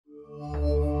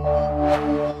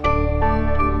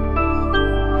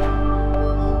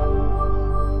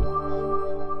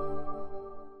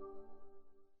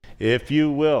If you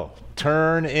will,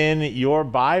 turn in your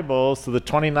Bibles to the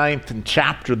 29th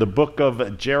chapter, the book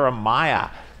of Jeremiah,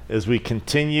 as we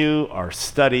continue our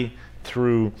study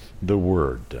through the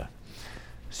Word.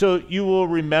 So you will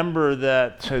remember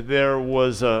that there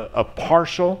was a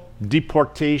partial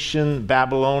deportation.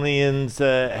 Babylonians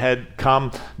had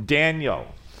come. Daniel,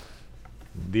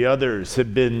 the others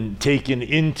had been taken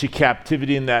into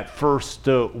captivity in that first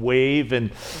wave.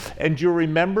 And you'll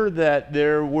remember that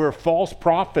there were false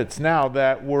prophets now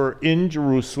that were in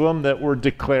Jerusalem that were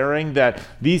declaring that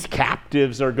these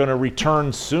captives are going to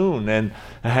return soon and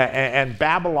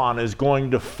Babylon is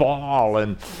going to fall.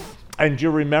 And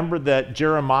you remember that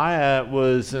Jeremiah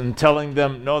was telling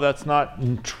them, no, that's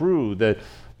not true, that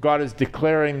God is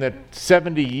declaring that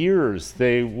 70 years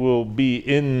they will be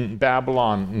in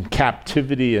Babylon in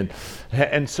captivity.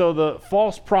 And so the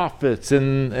false prophets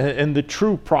and the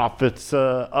true prophets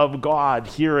of God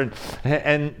here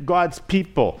and God's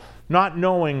people not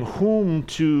knowing whom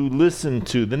to listen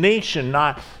to, the nation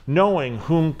not knowing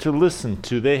whom to listen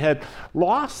to, they had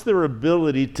lost their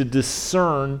ability to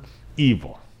discern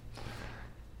evil.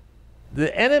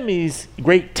 The enemy's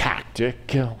great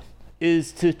tactic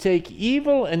is to take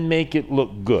evil and make it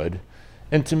look good,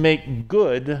 and to make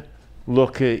good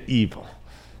look evil.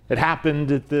 It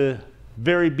happened at the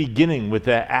very beginning with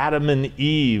Adam and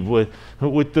Eve,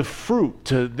 with the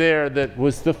fruit there that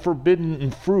was the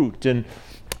forbidden fruit. And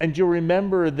you'll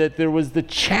remember that there was the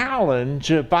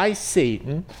challenge by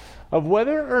Satan of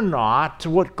whether or not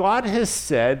what God has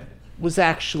said was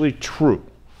actually true.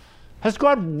 Has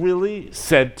God really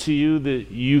said to you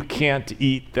that you can't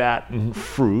eat that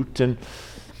fruit? And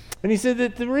he said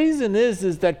that the reason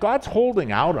is that God's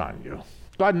holding out on you.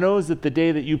 God knows that the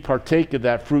day that you partake of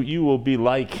that fruit, you will be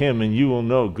like him and you will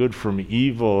know good from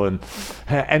evil.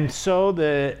 And so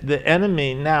the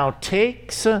enemy now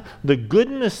takes the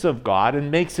goodness of God and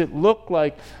makes it look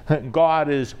like God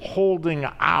is holding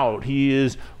out. He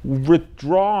is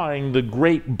withdrawing the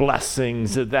great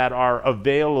blessings that are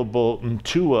available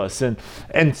to us.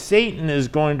 And Satan is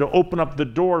going to open up the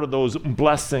door to those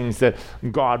blessings that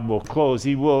God will close.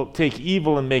 He will take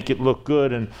evil and make it look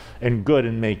good, and good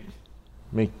and make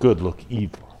good look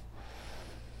evil.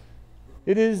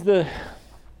 It is the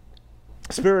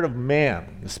spirit of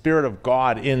man, the spirit of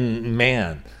God in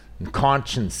man, and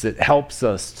conscience that helps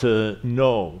us to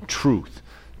know truth,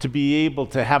 to be able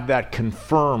to have that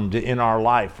confirmed in our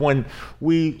life. When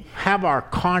we have our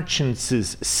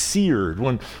consciences seared,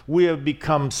 when we have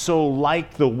become so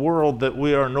like the world that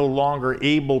we are no longer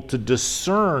able to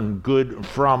discern good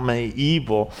from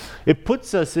evil, it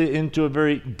puts us into a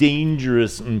very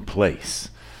dangerous place.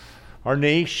 Our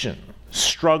nation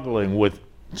struggling with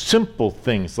simple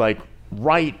things like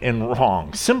right and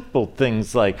wrong, simple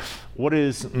things like what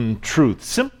is truth,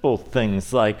 simple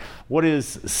things like what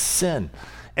is sin.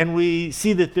 And we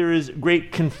see that there is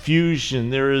great confusion.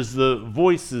 There is the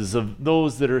voices of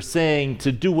those that are saying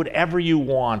to do whatever you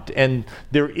want, and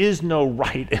there is no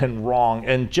right and wrong,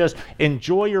 and just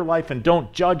enjoy your life and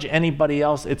don't judge anybody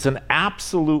else. It's an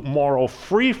absolute moral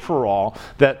free-for-all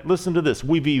that, listen to this,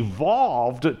 we've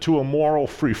evolved to a moral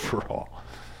free-for-all.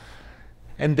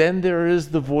 And then there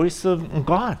is the voice of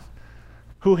God,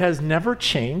 who has never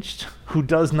changed, who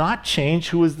does not change,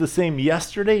 who is the same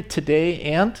yesterday, today,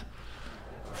 and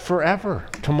forever,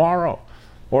 tomorrow,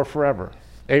 or forever.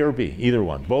 A or B, either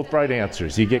one. Both right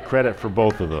answers. You get credit for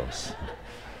both of those.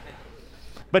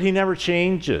 But he never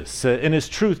changes, and his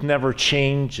truth never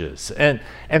changes. And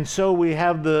so we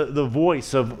have the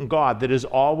voice of God that is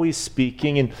always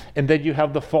speaking, and then you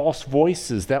have the false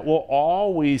voices that will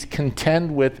always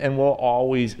contend with and will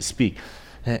always speak.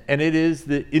 And it is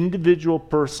the individual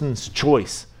person's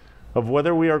choice of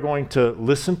whether we are going to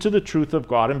listen to the truth of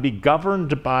God and be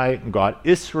governed by God.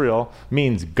 Israel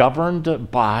means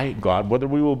governed by God, whether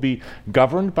we will be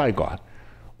governed by God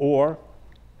or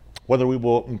whether we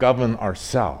will govern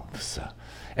ourselves.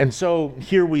 And so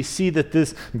here we see that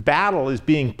this battle is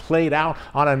being played out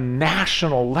on a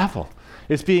national level.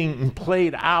 It's being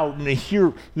played out, and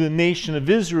here the nation of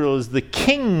Israel is the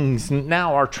kings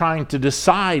now are trying to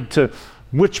decide to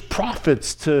which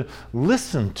prophets to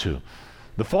listen to.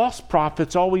 The false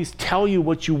prophets always tell you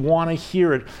what you want to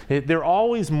hear. They're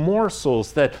always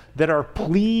morsels that are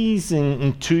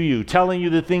pleasing to you, telling you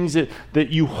the things that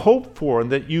you hope for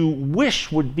and that you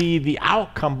wish would be the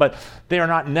outcome, but they are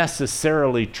not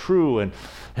necessarily true.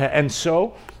 And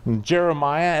so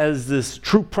Jeremiah, as this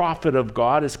true prophet of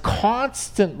God, is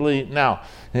constantly now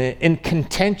in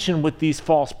contention with these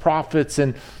false prophets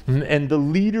and the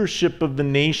leadership of the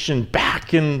nation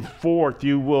back and forth.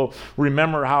 You will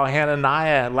remember how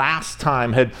Hananiah last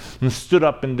time had stood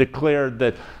up and declared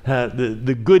that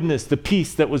the goodness, the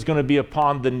peace that was going to be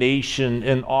upon the nation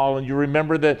and all. And you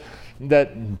remember that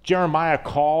Jeremiah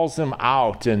calls him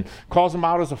out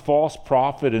as a false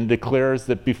prophet and declares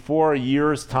that before a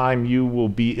year's time you will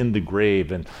be in the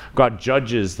grave. And God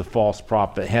judges the false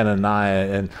prophet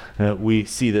Hananiah, and we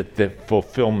see that the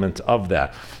fulfillment of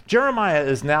that. Jeremiah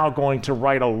is now going to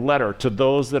write a letter to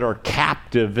those that are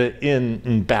captive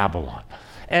in Babylon.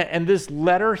 And this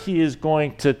letter, he is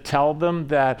going to tell them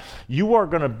that you are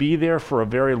going to be there for a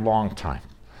very long time.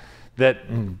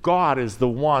 That God is the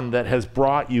one that has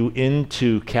brought you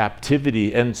into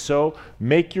captivity. And so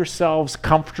make yourselves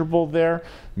comfortable there.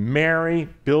 Marry,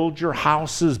 build your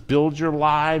houses, build your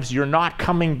lives. You're not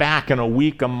coming back in a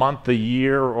week, a month, a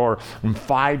year, or in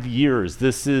 5 years.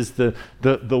 This is the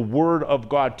word of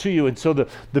God to you. And so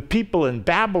the people in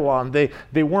Babylon,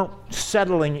 they weren't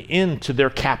settling into their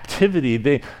captivity.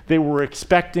 They were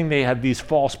expecting, they had these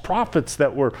false prophets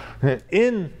that were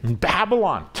in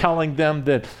Babylon telling them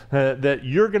that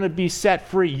you're going to be set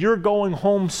free. You're going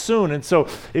home soon. And so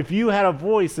if you had a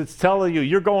voice that's telling you,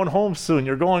 you're going home soon,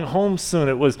 you're going home soon,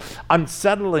 it was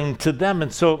unsettling to them.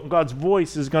 And so God's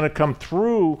voice is going to come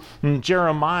through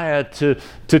Jeremiah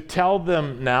to tell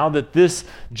them now that this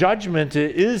judgment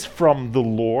is from the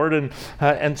Lord.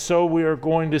 And so we are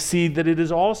going to see that it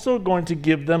is also going to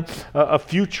give them a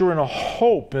future and a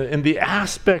hope in the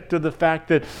aspect of the fact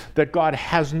that God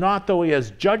has not, though he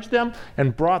has judged them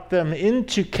and brought them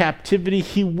into captivity,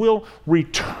 he will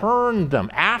return them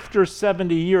after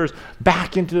 70 years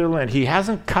back into their land. He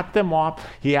hasn't cut them off.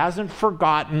 He hasn't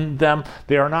forgotten them.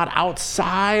 They are not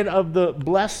outside of the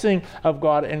blessing of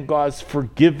God and God's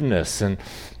forgiveness. And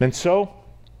so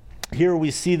here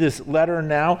we see this letter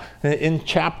now in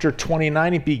chapter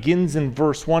 29. It begins in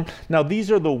verse 1. Now these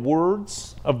are the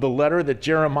words of the letter that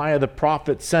Jeremiah the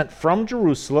prophet sent from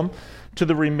Jerusalem to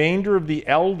the remainder of the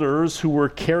elders who were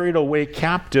carried away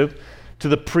captive, to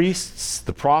the priests,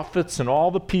 the prophets, and all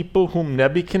the people whom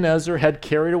Nebuchadnezzar had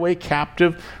carried away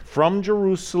captive from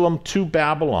Jerusalem to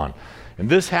Babylon. And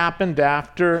this happened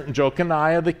after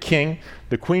Jeconiah the king,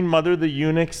 the queen mother, the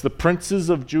eunuchs, the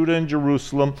princes of Judah and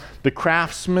Jerusalem, the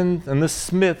craftsmen and the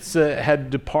smiths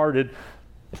had departed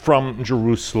from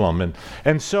Jerusalem.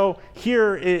 And so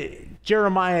here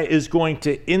Jeremiah is going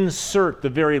to insert the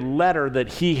very letter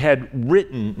that he had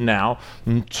written now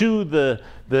to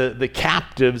the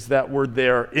captives that were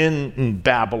there in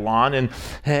Babylon.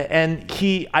 And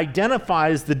he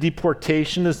identifies the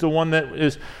deportation as the one that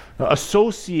is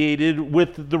associated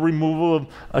with the removal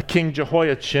of King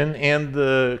Jehoiachin and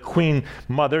the queen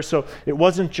mother. So it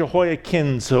wasn't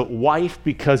Jehoiachin's wife,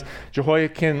 because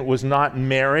Jehoiachin was not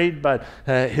married, but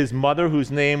his mother, whose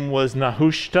name was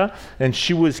Nehushta, and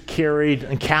she was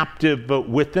carried captive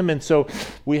with him. And so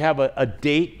we have a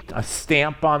date, a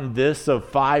stamp on this of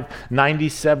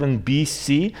 597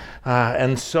 BC.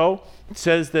 And so it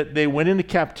says that they went into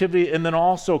captivity, and then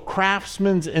also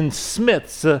craftsmen and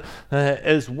smiths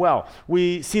as well.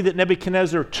 We see that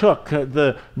Nebuchadnezzar took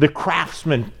the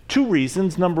craftsmen. Two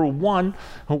reasons. Number one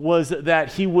was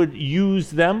that he would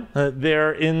use them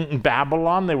there in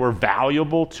Babylon. They were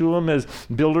valuable to him as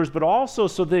builders, but also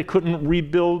so they couldn't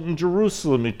rebuild in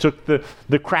Jerusalem. He took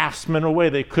the craftsmen away.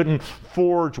 They couldn't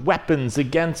forge weapons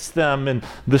against them, and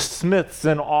the smiths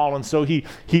and all. And so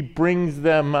he brings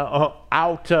them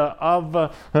out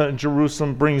of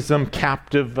Jerusalem, brings them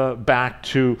captive back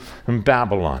to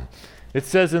Babylon. It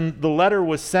says, and the letter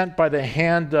was sent by the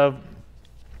hand of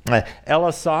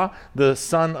Elisah, the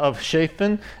son of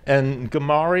Shaphan, and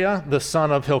Gemariah, the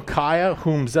son of Hilkiah,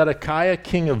 whom Zedekiah,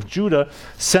 king of Judah,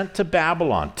 sent to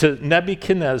Babylon, to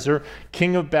Nebuchadnezzar,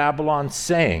 king of Babylon,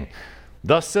 saying,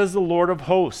 Thus says the Lord of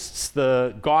hosts,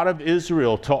 the God of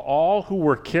Israel, to all who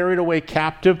were carried away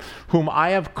captive, whom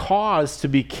I have caused to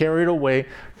be carried away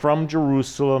from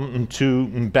Jerusalem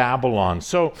to Babylon.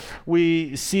 So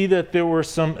we see that there were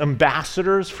some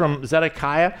ambassadors from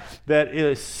Zedekiah that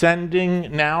is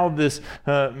sending now this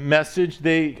message.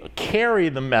 They carry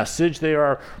the message. They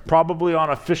are probably on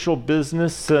official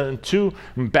business to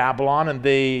Babylon, and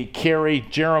they carry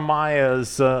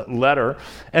Jeremiah's letter.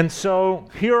 And so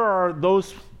here are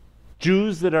those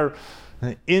Jews that are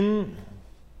in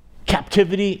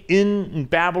captivity in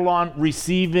Babylon,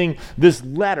 receiving this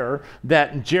letter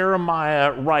that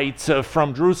Jeremiah writes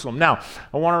from Jerusalem. Now,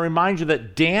 I want to remind you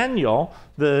that Daniel,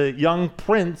 the young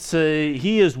prince,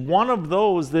 he is one of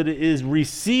those that is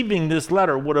receiving this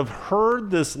letter, would have heard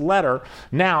this letter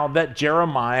now that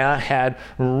Jeremiah had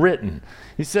written.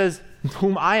 He says,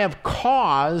 whom I have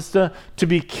caused to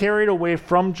be carried away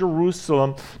from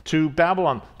Jerusalem to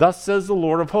Babylon. Thus says the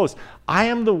Lord of hosts, I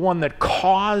am the one that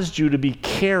caused you to be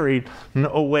carried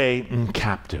away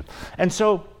captive. And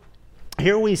so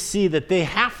here we see that they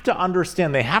have to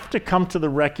understand, they have to come to the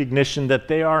recognition that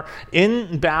they are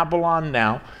in Babylon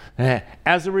now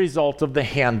as a result of the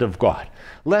hand of God.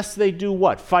 Lest they do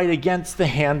what? Fight against the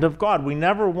hand of God. We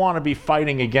never want to be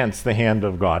fighting against the hand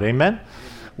of God. Amen?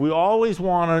 We always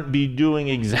want to be doing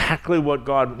exactly what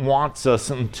God wants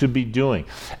us to be doing.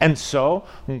 And so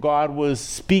God was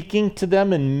speaking to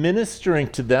them and ministering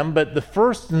to them. But the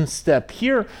first step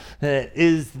here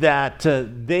is that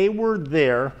they were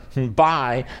there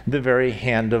by the very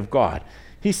hand of God.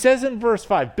 He says in verse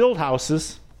 5, build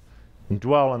houses and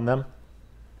dwell in them,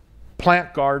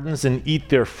 plant gardens and eat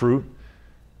their fruit.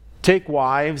 Take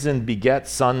wives and beget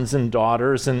sons and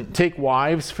daughters, and take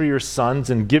wives for your sons,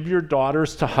 and give your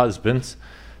daughters to husbands,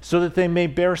 so that they may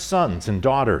bear sons and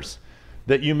daughters,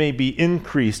 that you may be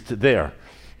increased there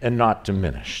and not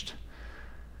diminished.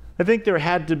 I think there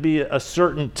had to be a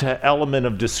certain element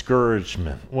of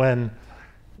discouragement when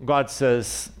God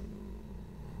says,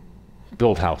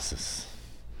 build houses.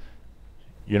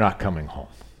 You're not coming home.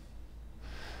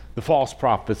 The false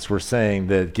prophets were saying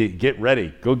that get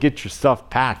ready, go get your stuff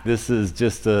packed. This is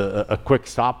just a quick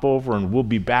stopover and we'll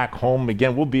be back home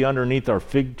again. We'll be underneath our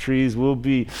fig trees. We'll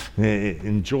be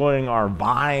enjoying our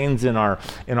vines in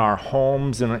our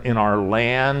homes and in our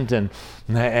land.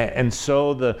 And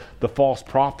so the false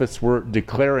prophets were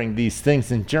declaring these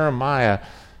things. And Jeremiah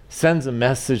sends a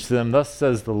message to them. Thus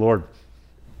says the Lord,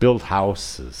 build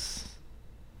houses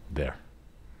there.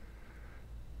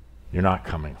 You're not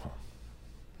coming home.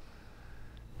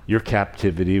 Your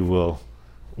captivity will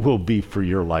be for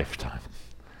your lifetime.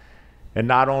 And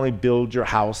not only build your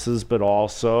houses, but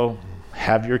also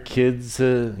have your kids,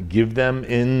 give them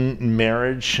in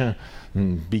marriage,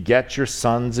 beget your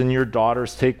sons and your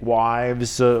daughters, take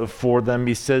wives for them.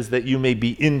 He says that you may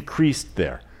be increased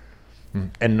there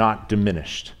and not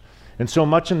diminished. And so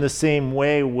much in the same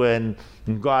way when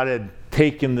God had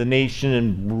taken the nation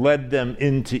and led them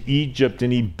into Egypt,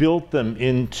 and he built them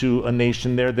into a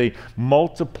nation there. They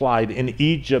multiplied in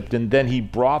Egypt, and then he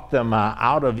brought them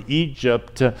out of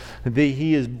Egypt.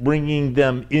 He is bringing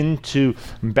them into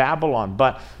Babylon.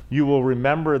 But you will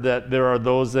remember that there are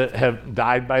those that have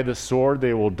died by the sword.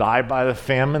 They will die by the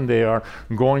famine. They are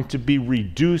going to be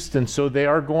reduced, and so they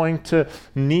are going to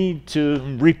need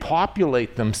to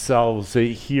repopulate themselves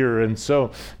here. And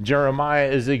so Jeremiah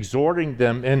is exhorting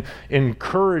them and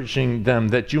encouraging them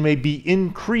that you may be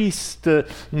increased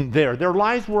there. Their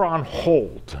lives were on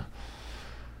hold.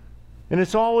 And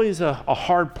it's always a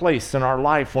hard place in our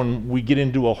life when we get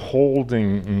into a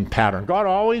holding pattern. God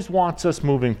always wants us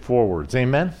moving forwards.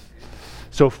 Amen?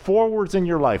 So forwards in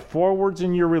your life, forwards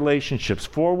in your relationships,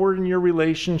 forward in your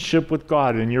relationship with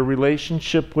God and your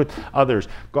relationship with others.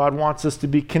 God wants us to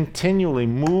be continually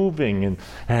moving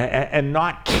and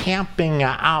not camping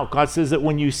out. God says that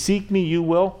when you seek me, you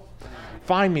will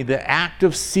find me. The act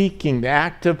of seeking, the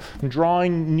act of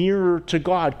drawing nearer to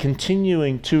God,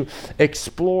 continuing to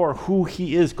explore who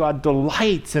he is. God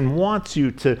delights and wants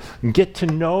you to get to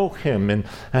know him.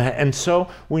 And so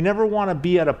we never want to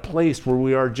be at a place where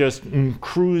we are just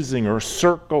cruising or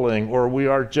circling, or we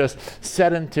are just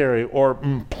sedentary or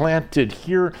planted.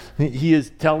 Here he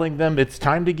is telling them it's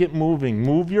time to get moving.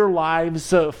 Move your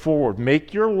lives forward.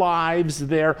 Make your lives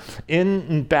there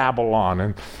in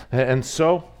Babylon. And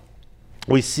so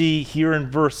we see here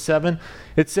in verse 7,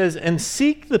 it says, and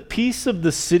seek the peace of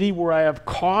the city where I have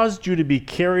caused you to be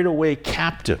carried away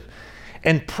captive,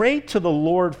 and pray to the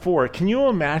Lord for it. Can you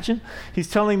imagine? He's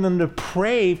telling them to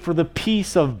pray for the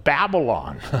peace of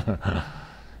Babylon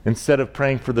instead of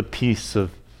praying for the peace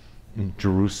of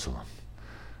Jerusalem.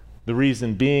 The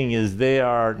reason being is they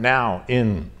are now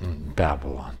in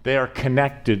Babylon. They are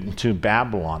connected to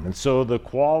Babylon. And so the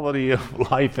quality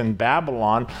of life in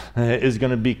Babylon is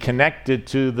going to be connected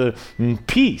to the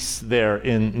peace there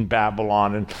in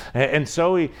Babylon. And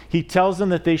so he tells them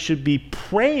that they should be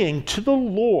praying to the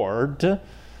Lord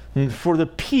for the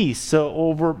peace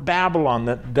over Babylon,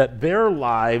 that their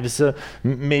lives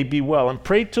may be well. And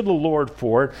pray to the Lord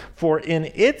for it, for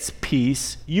in its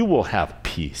peace you will have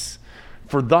peace.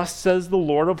 For thus says the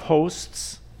Lord of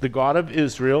hosts, the God of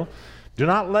Israel, Do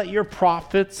not let your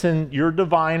prophets and your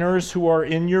diviners who are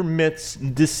in your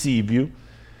midst deceive you,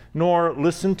 nor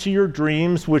listen to your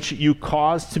dreams which you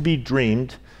cause to be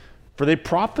dreamed, for they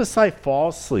prophesy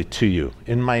falsely to you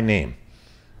in my name.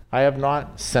 I have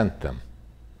not sent them,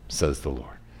 says the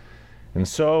Lord. And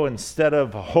so instead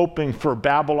of hoping for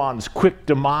Babylon's quick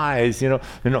demise,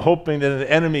 and hoping that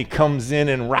the enemy comes in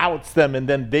and routs them, and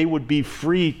then they would be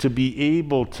free to be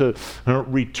able to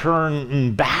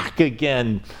return back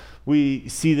again, we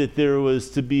see that there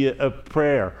was to be a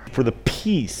prayer for the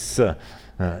peace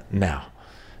now.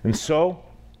 And so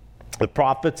the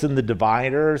prophets and the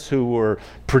diviners who were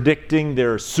predicting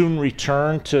their soon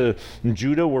return to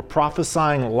Judah were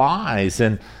prophesying lies,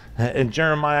 and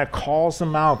Jeremiah calls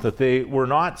them out that they were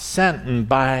not sent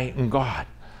by God.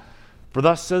 For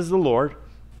thus says the Lord,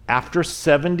 after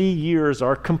 70 years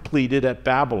are completed at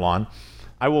Babylon,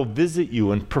 I will visit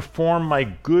you and perform my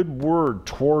good word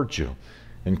toward you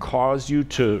and cause you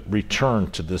to return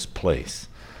to this place.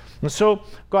 And so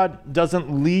God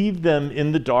doesn't leave them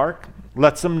in the dark,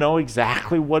 lets them know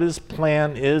exactly what his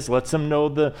plan is, lets them know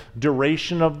the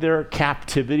duration of their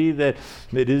captivity, that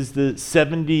it is the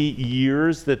 70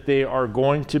 years that they are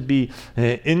going to be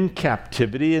in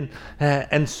captivity.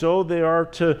 And so they are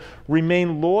to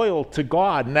remain loyal to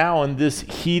God now in this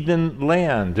heathen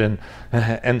land.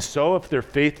 And so if they're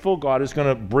faithful, God is going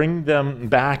to bring them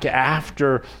back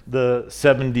after the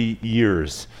 70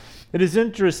 years. It is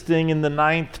interesting in the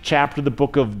 9th chapter of the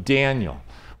book of Daniel,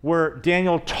 where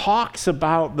Daniel talks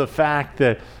about the fact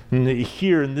that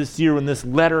here in this year when this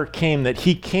letter came, that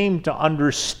he came to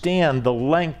understand the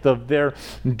length of their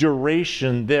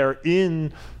duration there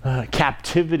in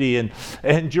captivity.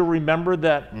 And you'll remember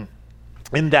that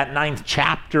in that 9th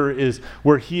chapter is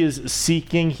where he is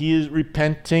seeking, he is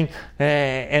repenting,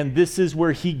 and this is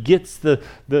where he gets the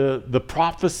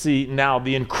prophecy now,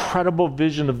 the incredible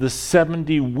vision of the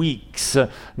 70 weeks.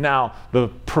 Now, the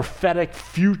prophetic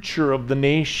future of the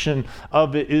nation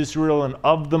of Israel and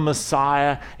of the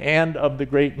Messiah and of the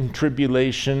great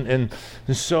tribulation. And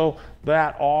so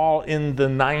that all in the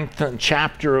 9th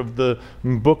chapter of the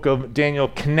book of Daniel,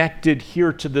 connected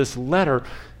here to this letter,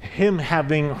 him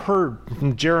having heard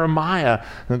from Jeremiah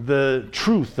the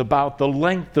truth about the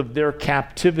length of their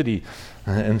captivity.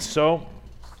 And so,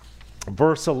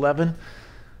 verse 11,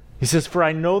 he says, "For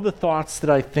I know the thoughts that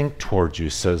I think toward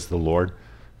you, says the Lord,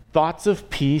 thoughts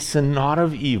of peace and not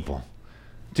of evil,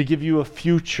 to give you a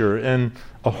future and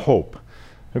a hope."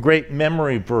 A great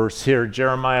memory verse here,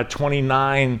 Jeremiah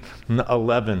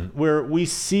 29:11, where we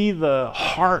see the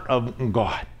heart of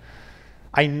God.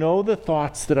 I know the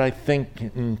thoughts that I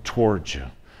think toward you.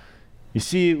 You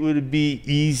see, it would be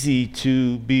easy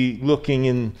to be looking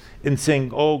and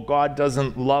saying, oh, God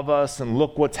doesn't love us, and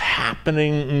look what's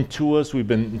happening to us. We've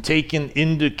been taken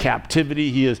into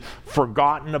captivity. He has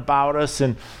forgotten about us.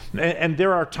 And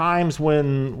there are times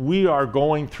when we are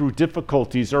going through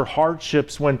difficulties or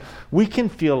hardships when we can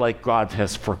feel like God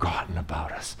has forgotten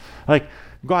about us. Like,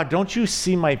 God, don't you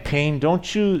see my pain?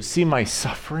 Don't you see my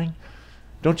suffering?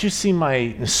 Don't you see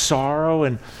my sorrow?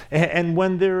 And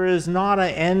when there is not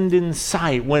an end in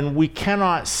sight, when we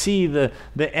cannot see the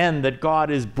end that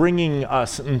God is bringing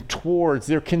us towards,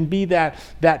 there can be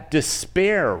that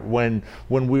despair when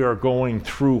we are going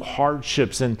through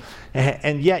hardships.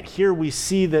 And yet here we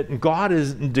see that God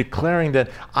is declaring that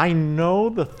I know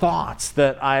the thoughts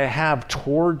that I have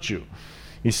towards you.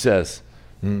 He says,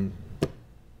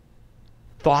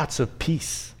 thoughts of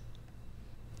peace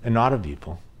and not of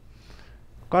evil.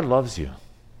 God loves you.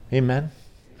 Amen?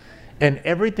 And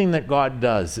everything that God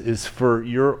does is for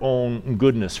your own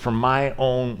goodness, for my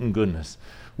own goodness.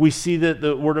 We see that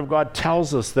the Word of God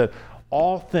tells us that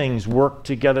all things work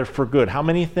together for good. How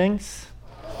many things?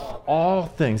 All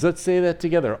things. Let's say that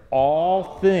together.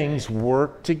 All things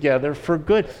work together for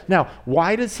good. Now,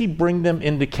 why does he bring them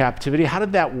into captivity? How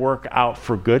did that work out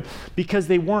for good? Because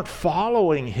they weren't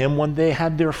following him when they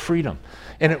had their freedom.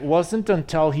 And it wasn't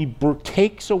until he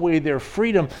takes away their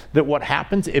freedom that what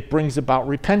happens, it brings about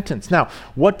repentance. Now,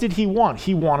 what did he want?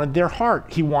 He wanted their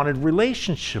heart. He wanted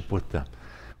relationship with them.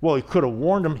 Well, he could have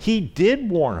warned them. He did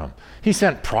warn them. He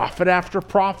sent prophet after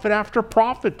prophet after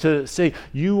prophet to say,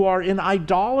 you are in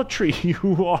idolatry.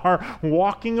 You are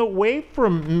walking away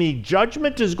from me.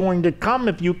 Judgment is going to come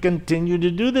if you continue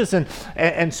to do this.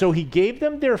 And so he gave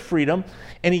them their freedom,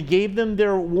 and he gave them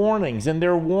their warnings and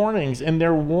their warnings and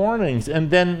their warnings. And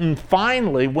then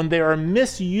finally, when they are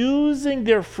misusing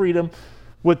their freedom,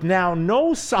 with now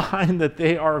no sign that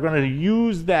they are going to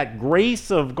use that grace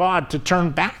of God to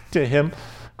turn back to him,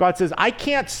 God says, I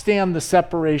can't stand the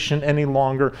separation any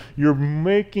longer. You're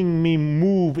making me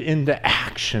move into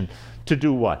action to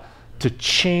do what? to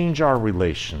change our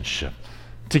relationship,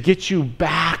 to get you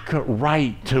back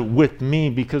right with me,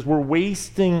 because we're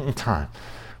wasting time.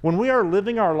 When we are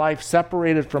living our life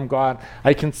separated from God,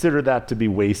 I consider that to be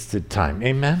wasted time.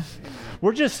 Amen?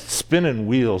 We're just spinning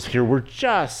wheels here. We're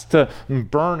just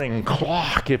burning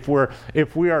clock if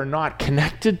we are not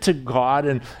connected to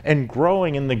God and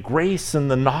growing in the grace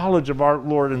and the knowledge of our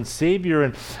Lord and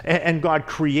Savior. And God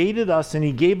created us and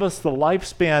He gave us the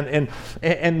lifespan.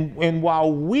 And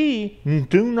while we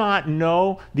do not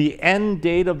know the end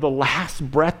date of the last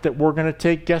breath that we're going to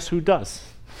take, guess who does?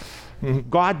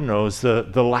 God knows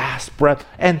the last breath.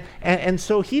 And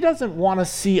so He doesn't want to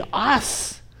see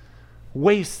us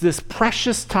waste this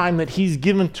precious time that He's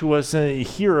given to us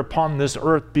here upon this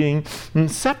earth being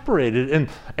separated.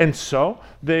 And so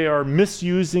they are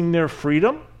misusing their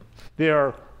freedom. They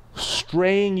are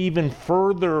straying even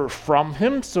further from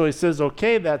Him. So He says,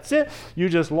 okay, that's it. You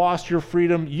just lost your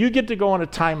freedom. You get to go on a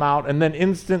timeout. And then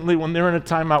instantly when they're in a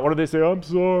timeout, what do they say? I'm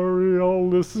sorry, I'll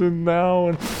listen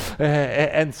now.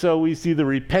 And so we see the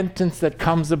repentance that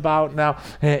comes about now.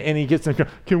 And He gets them,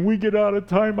 can we get out of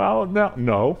timeout now?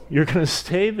 No, you're going to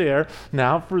stay there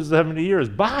now for 70 years.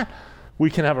 But we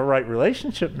can have a right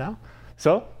relationship now.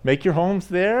 So make your homes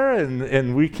there,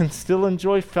 and we can still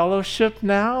enjoy fellowship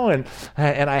now. And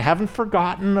I haven't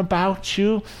forgotten about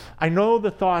you. I know the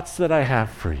thoughts that I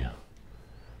have for you.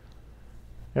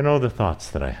 I know the thoughts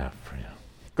that I have for you.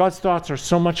 God's thoughts are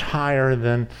so much higher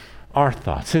than our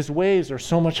thoughts. His ways are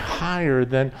so much higher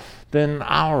than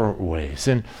our ways.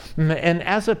 And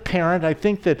as a parent, I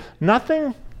think that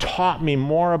nothing taught me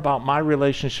more about my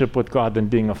relationship with God than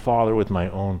being a father with my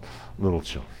own little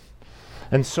children.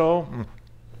 And so,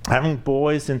 having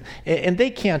boys, and they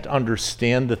can't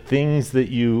understand the things that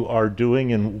you are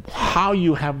doing and how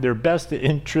you have their best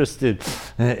interest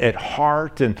at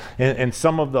heart, and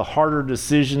some of the harder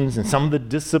decisions and some of the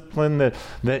discipline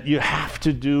that you have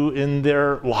to do in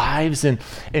their lives. And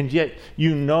yet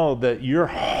you know that your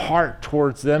heart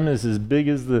towards them is as big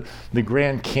as the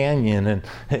Grand Canyon,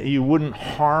 and you wouldn't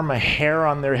harm a hair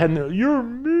on their head. And you're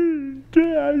mean,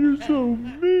 Dad, you're so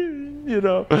mean.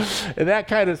 And that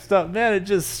kind of stuff, man, it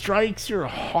just strikes your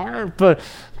heart. But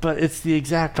it's the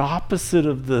exact opposite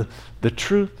of the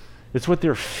truth. It's what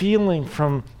they're feeling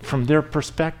from their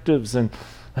perspectives. And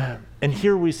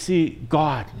here we see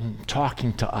God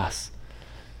talking to us.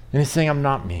 And He's saying, I'm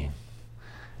not mean.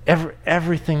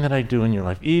 Everything that I do in your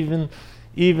life, even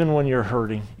when you're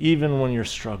hurting, even when you're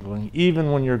struggling,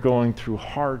 even when you're going through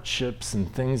hardships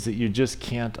and things that you just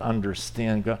can't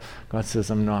understand, God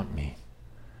says, I'm not mean.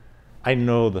 I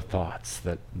know the thoughts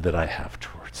that I have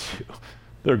towards you.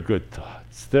 They're good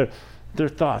thoughts. They're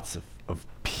thoughts of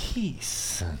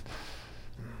peace. And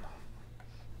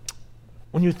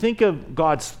when you think of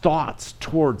God's thoughts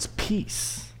towards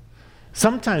peace,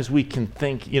 sometimes we can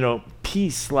think,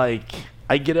 peace like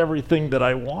I get everything that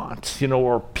I want,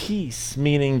 or peace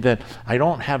meaning that I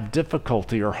don't have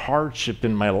difficulty or hardship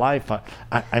in my life.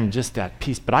 I'm just at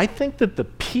peace. But I think that the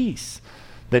peace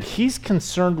that He's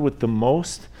concerned with the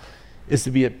most is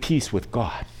to be at peace with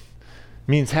God. It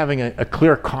means having a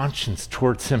clear conscience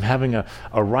towards Him, having a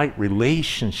right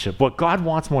relationship. What God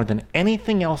wants more than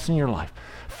anything else in your life,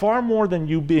 far more than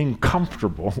you being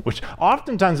comfortable, which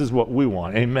oftentimes is what we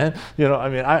want. Amen.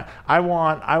 I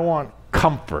want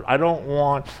comfort. I don't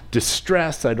want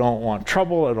distress. I don't want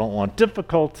trouble. I don't want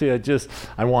difficulty.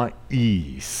 I want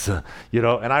ease.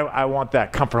 And I want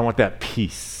that comfort. I want that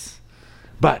peace.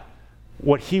 But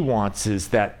what He wants is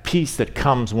that peace that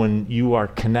comes when you are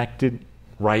connected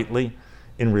rightly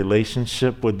in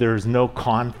relationship, where there is no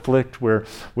conflict, where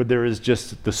there is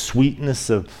just the sweetness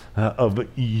of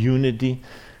unity.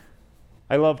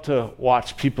 I love to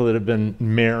watch people that have been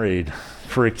married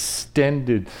for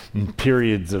extended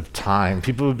periods of time.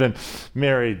 People who have been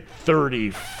married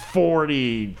 30,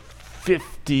 40,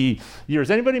 50 years.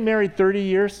 Anybody married 30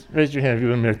 years? Raise your hand if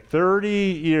you've been married 30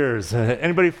 years.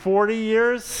 Anybody 40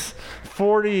 years?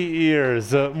 40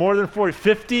 years. More than 40.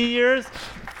 50 years?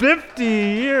 50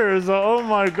 years. Oh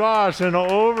my gosh. And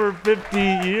over 50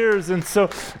 years. And so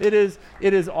it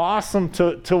is awesome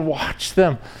to watch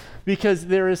them, because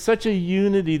there is such a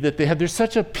unity that they have. There's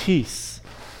such a peace.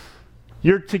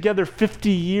 You're together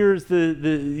 50 years,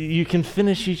 you can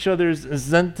finish each other's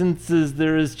sentences.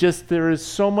 There is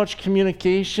so much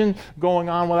communication going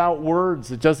on without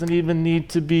words. It doesn't even need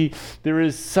to be. There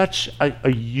is such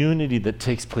a unity that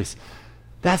takes place.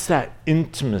 That's that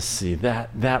intimacy,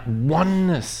 that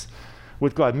oneness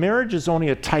with God. Marriage is only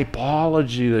a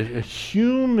typology, a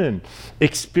human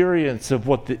experience of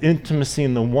what the intimacy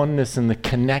and the oneness and the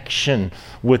connection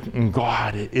with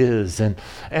God is.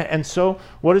 And so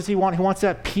what does He want? He wants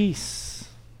that peace.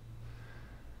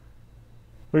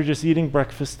 We're just eating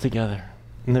breakfast together.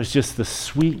 And there's just the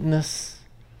sweetness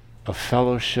of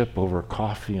fellowship over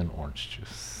coffee and orange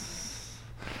juice.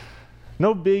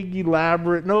 No big,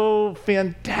 elaborate, no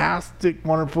fantastic,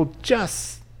 wonderful,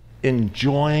 just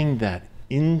enjoying that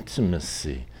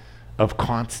intimacy of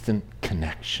constant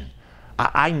connection.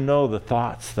 I know the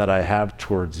thoughts that I have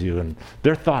towards you, and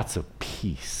they're thoughts of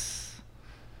peace.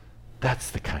 That's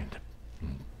the kind of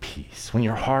peace. When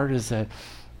your heart is at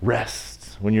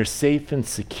rest, when you're safe and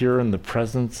secure in the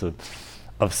presence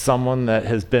of someone that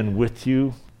has been with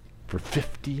you for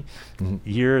 50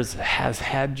 years, has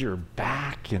had your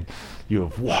back, and you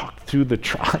have walked through the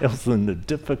trials and the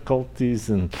difficulties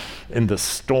and the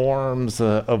storms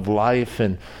of life,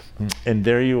 and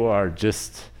there you are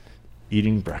just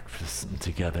eating breakfast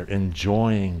together,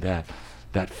 enjoying that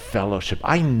fellowship.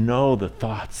 I know the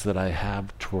thoughts that I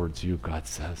have towards you, God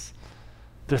says.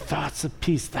 They're thoughts of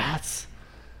peace. That's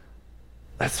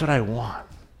what I want.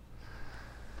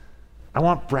 I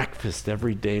want breakfast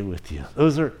every day with you.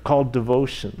 Those are called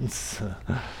devotions.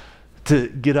 To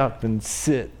get up and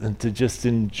sit and to just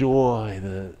enjoy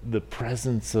the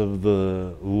presence of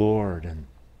the Lord. And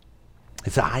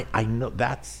it's I know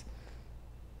that's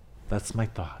my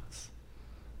thoughts.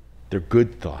 They're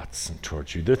good thoughts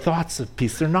towards you. They're thoughts of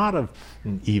peace. They're not of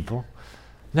evil.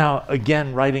 Now,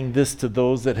 again, writing this to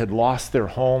those that had lost their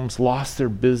homes, lost their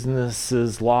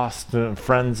businesses, lost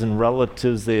friends and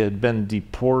relatives. They had been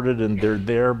deported, and they're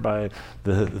there by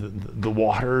the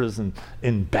waters and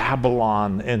in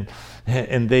Babylon,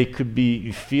 and they could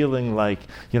be feeling like,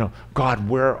 God,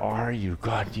 where are you?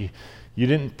 God, you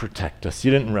didn't protect us.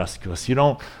 You didn't rescue us. You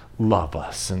don't love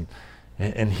us.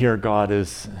 And here God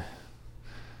is,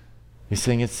 he's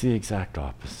saying it's the exact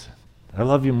opposite. I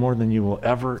love you more than you will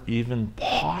ever even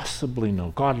possibly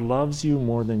know. God loves you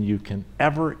more than you can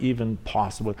ever even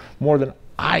possibly, more than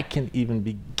I can even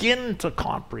begin to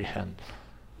comprehend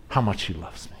how much he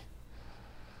loves me.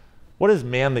 What is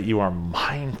man that you are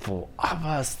mindful of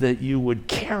us, that you would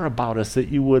care about us, that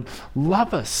you would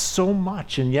love us so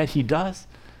much, and yet he does,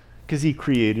 because he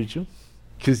created you,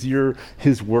 because you're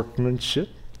his workmanship,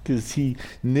 because he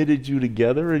knitted you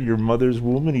together in your mother's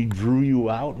womb, and he drew you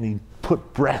out, and he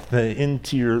put breath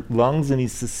into your lungs, and he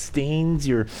sustains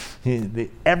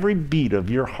every beat of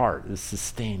your heart is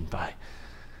sustained by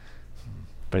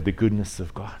the goodness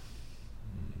of God,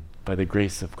 by the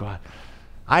grace of God.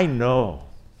 I know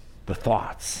the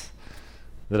thoughts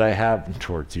that I have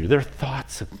towards you. They're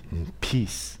thoughts of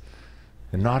peace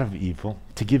and not of evil,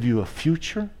 to give you a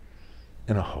future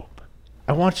and a hope.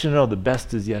 I want you to know the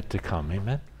best is yet to come.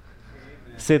 Amen?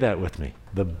 Say that with me.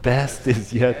 The best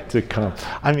is yet to come.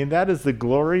 I mean, that is the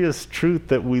glorious truth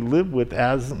that we live with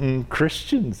as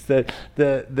Christians, that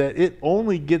it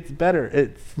only gets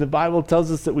better. The Bible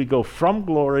tells us that we go from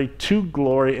glory to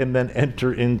glory and then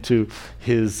enter into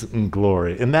his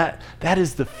glory. And that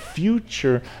is the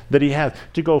future that he has,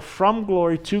 to go from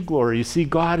glory to glory. You see,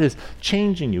 God is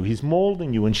changing you. He's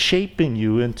molding you and shaping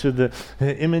you into the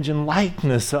image and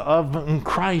likeness of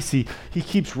Christ. He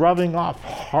keeps rubbing off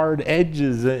hard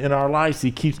edges in our lives. He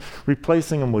keeps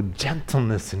replacing them with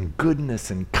gentleness and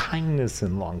goodness and kindness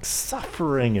and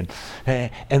long-suffering.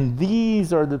 And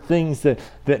these are the things that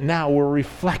now we're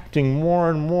reflecting more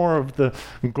and more of the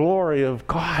glory of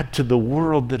God to the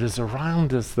world that is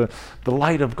around us. The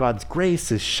light of God's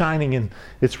grace is shining, and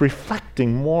it's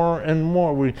reflecting more and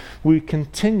more. We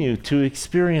continue to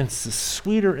experience a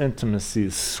sweeter intimacy,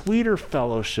 a sweeter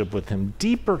fellowship with him,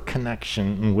 deeper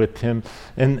connection with him,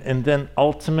 and then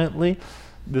ultimately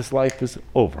this life is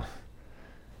over,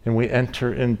 and we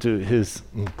enter into his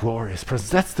glorious presence.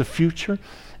 That's the future,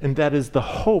 and that is the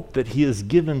hope that he has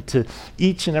given to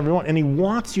each and every one, and he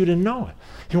wants you to know it.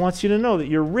 He wants you to know that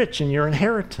you're rich in your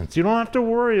inheritance. You don't have to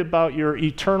worry about your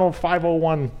eternal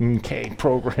 501k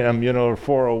program, or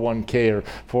 401k or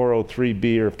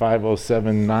 403b or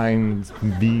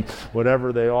 5079b,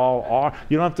 whatever they all are.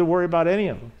 You don't have to worry about any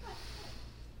of them.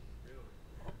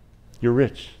 You're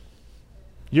rich.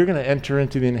 You're going to enter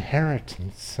into the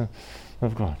inheritance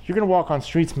of God. You're going to walk on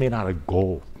streets made out of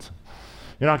gold.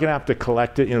 You're not going to have to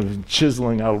collect it,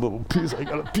 chiseling out a little piece. I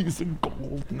got a piece of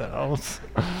gold now.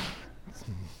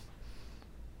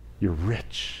 You're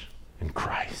rich in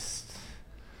Christ.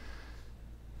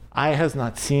 Eye has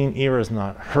not seen, ear has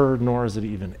not heard, nor has it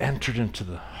even entered into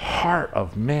the heart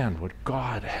of man what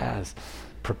God has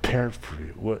prepared for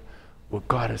you, what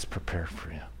God has prepared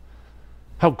for you.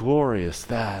 How glorious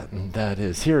that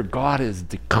is. Here, God is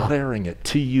declaring it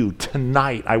to you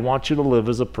tonight. I want you to live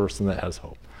as a person that has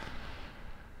hope.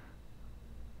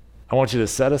 I want you to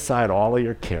set aside all of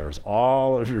your cares,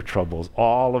 all of your troubles,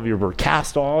 all of your burden.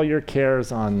 Cast all your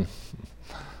cares on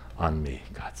on me,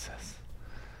 God says.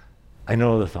 I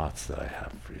know the thoughts that I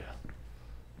have for you.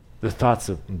 The thoughts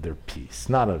of their peace,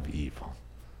 not of evil.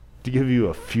 To give you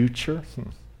a future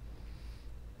and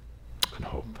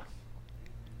hope.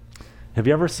 Have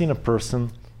you ever seen a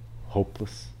person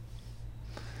hopeless?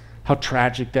 How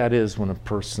tragic that is when a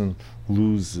person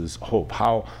loses hope.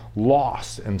 How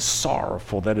lost and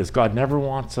sorrowful that is. God never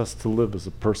wants us to live as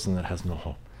a person that has no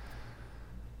hope.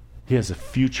 He has a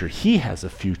future. He has a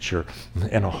future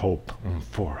and a hope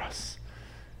for us.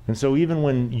 And so even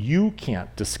when you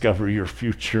can't discover your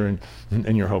future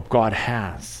and your hope, God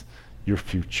has your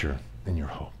future and your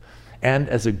hope. And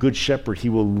as a good shepherd, he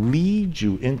will lead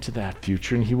you into that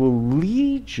future, and he will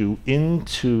lead you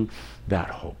into that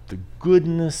hope, the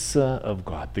goodness of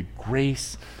God, the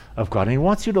grace of God. And he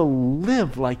wants you to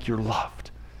live like you're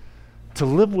loved, to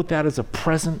live with that as a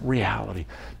present reality,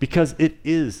 because it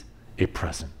is a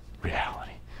present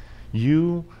reality.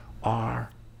 You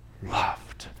are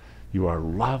loved. You are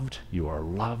loved. You are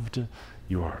loved.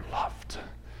 You are loved.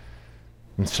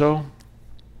 And so,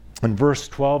 in verse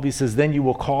 12, he says, then you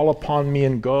will call upon me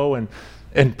and go and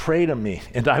pray to me,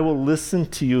 and I will listen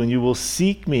to you, and you will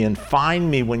seek me and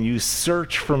find me when you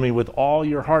search for me with all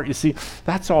your heart. You see,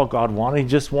 that's all God wanted. He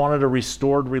just wanted a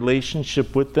restored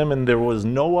relationship with them, and there was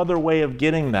no other way of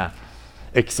getting that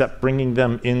except bringing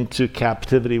them into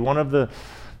captivity. One of the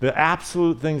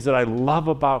absolute things that I love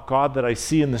about God that I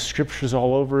see in the scriptures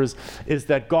all over is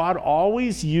that God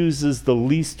always uses the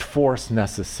least force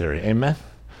necessary. Amen?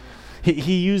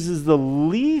 He uses the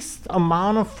least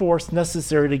amount of force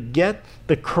necessary to get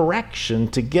the correction,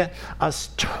 to get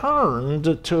us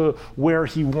turned to where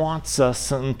he wants us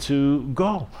to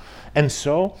go. And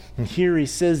so here he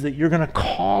says that you're going to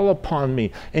call upon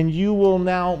me and you will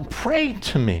now pray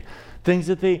to me. Things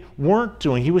that they weren't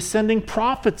doing. He was sending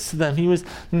prophets to them. He was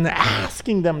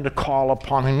asking them to call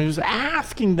upon him. He was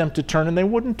asking them to turn, and they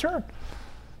wouldn't turn.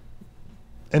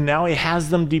 And now he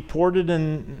has them deported,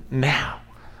 and now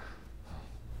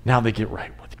they get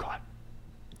right with God.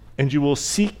 And you will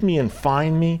seek me and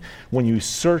find me when you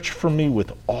search for me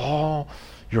with all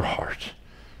your heart.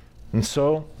 And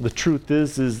so the truth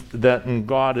is that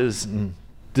God is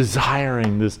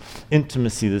desiring this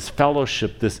intimacy, this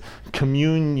fellowship, this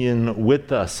communion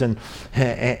with us. And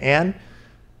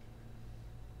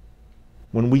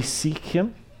when we seek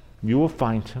him, you will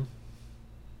find him.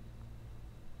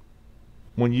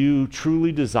 When you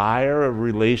truly desire a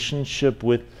relationship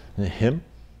with him,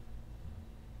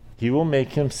 he will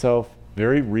make himself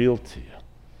very real to you,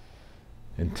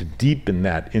 and to deepen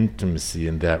that intimacy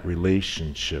and that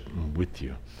relationship with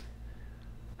you.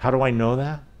 How do I know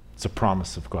that? It's a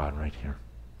promise of God right here.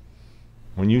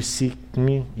 When you seek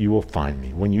me, you will find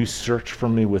me. When you search for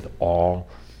me with all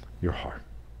your heart.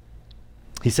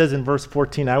 He says in verse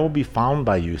 14, I will be found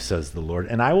by you, says the Lord,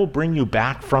 and I will bring you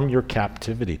back from your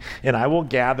captivity, and I will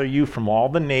gather you from all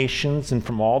the nations and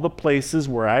from all the places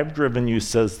where I have driven you,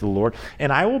 says the Lord,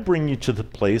 and I will bring you to the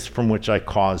place from which I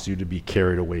caused you to be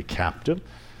carried away captive.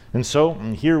 And so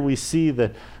here we see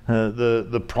that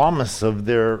the promise of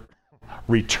their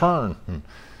return.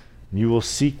 You will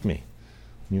seek me,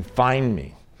 you find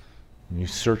me, and you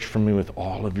search for me with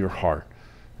all of your heart.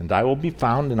 And I will be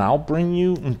found, and I'll bring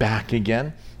you back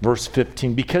again. Verse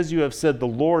 15, because you have said, the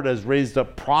Lord has raised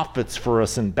up prophets for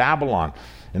us in Babylon.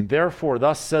 And therefore,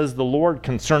 thus says the Lord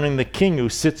concerning the king who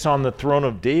sits on the throne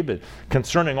of David,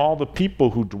 concerning all the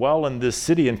people who dwell in this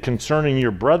city, and concerning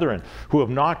your brethren who have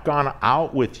not gone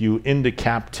out with you into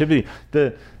captivity.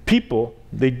 The people,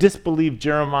 they disbelieved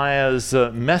Jeremiah's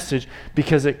message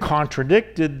because it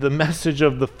contradicted the message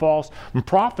of the false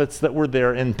prophets that were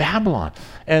there in Babylon.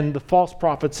 And the false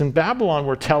prophets in Babylon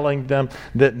were telling them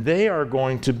that they are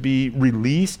going to be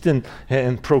released and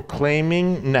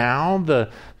proclaiming now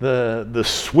the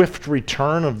swift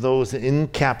return of those in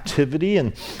captivity.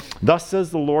 And thus says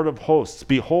the Lord of hosts,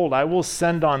 behold, I will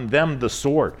send on them the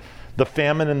sword, the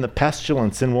famine and the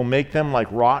pestilence, and will make them like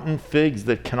rotten figs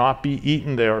that cannot be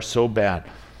eaten. They are so bad.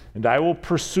 And I will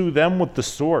pursue them with the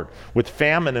sword, with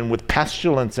famine and with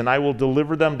pestilence, and I will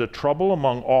deliver them to trouble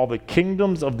among all the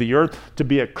kingdoms of the earth, to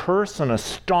be a curse, an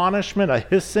astonishment, a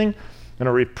hissing, and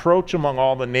a reproach among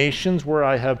all the nations where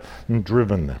I have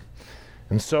driven them.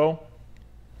 And so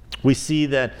we see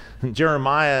that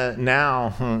Jeremiah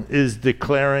now is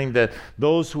declaring that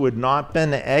those who had not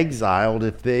been exiled,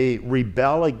 if they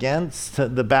rebel against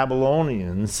the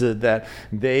Babylonians, that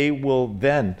they will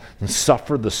then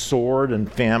suffer the sword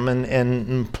and famine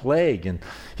and plague. And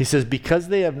he says, because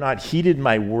they have not heeded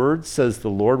my words, says the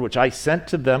Lord, which I sent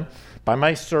to them by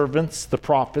my servants, the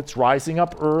prophets, rising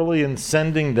up early and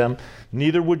sending them,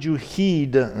 neither would you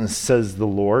heed, says the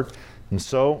Lord. And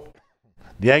so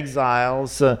The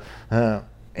exiles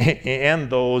and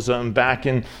those back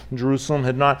in Jerusalem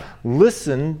had not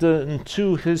listened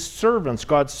to his servants,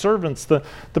 God's servants, the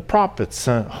prophets,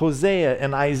 Hosea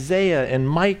and Isaiah and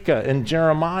Micah and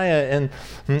Jeremiah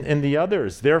and the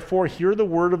others. Therefore, hear the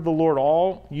word of the Lord,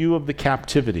 all you of the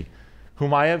captivity,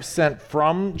 whom I have sent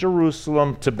from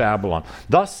Jerusalem to Babylon.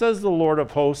 Thus says the Lord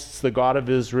of hosts, the God of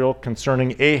Israel,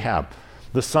 concerning Ahab,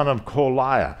 the son of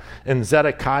Koliah, and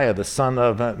Zedekiah, the son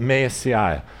of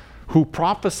Maaseiah, who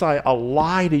prophesy a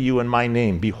lie to you in my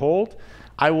name. Behold,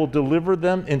 I will deliver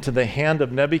them into the hand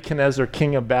of Nebuchadnezzar,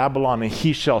 king of Babylon, and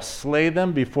he shall slay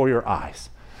them before your eyes.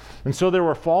 And so there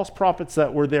were false prophets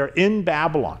that were there in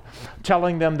Babylon,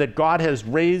 telling them that God has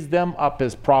raised them up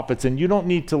as prophets. And you don't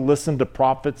need to listen to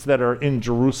prophets that are in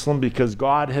Jerusalem, because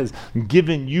God has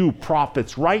given you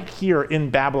prophets right here in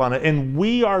Babylon. And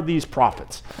we are these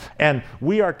prophets. And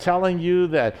we are telling you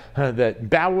that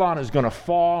Babylon is going to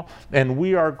fall and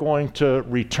we are going to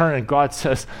return. And God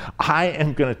says, I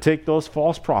am going to take those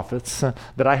false prophets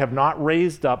that I have not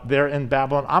raised up there in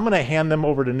Babylon. I'm going to hand them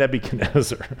over to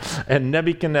Nebuchadnezzar. And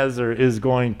Nebuchadnezzar is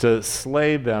going to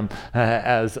slay them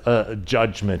as a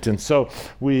judgment. And so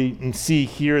we see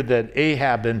here that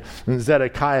Ahab and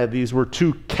Zedekiah, these were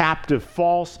two captive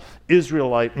false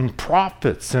Israelite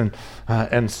prophets,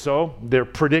 and so they're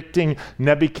predicting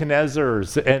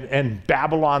Nebuchadnezzar's and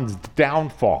Babylon's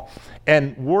downfall.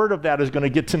 And word of that is going to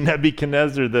get to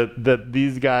Nebuchadnezzar, that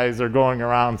these guys are going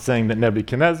around saying that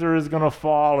Nebuchadnezzar is going to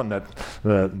fall and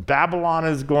that Babylon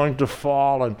is going to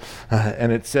fall.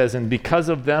 And it says, and because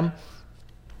of them,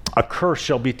 a curse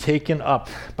shall be taken up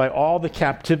by all the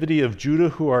captivity of Judah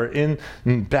who are in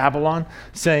Babylon,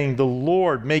 saying, the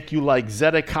Lord make you like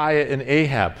Zedekiah and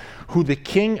Ahab, who the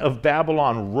king of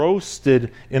Babylon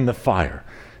roasted in the fire.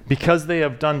 Because they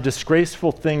have done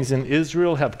disgraceful things in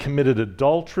Israel, have committed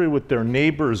adultery with their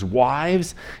neighbors'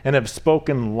 wives, and have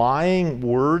spoken lying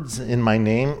words in my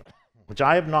name, which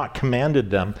I have not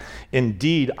commanded them.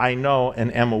 Indeed, I know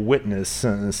and am a witness,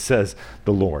 says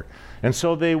the Lord. And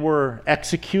so they were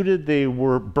executed, they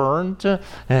were burned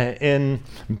in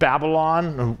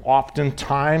Babylon.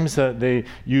 Oftentimes they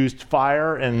used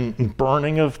fire and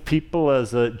burning of people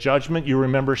as a judgment. You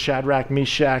remember Shadrach,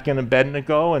 Meshach, and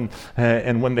Abednego,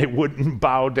 and when they wouldn't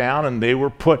bow down and they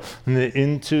were put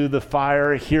into the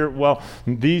fire here. Well,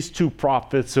 these two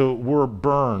prophets were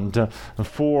burned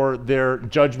for their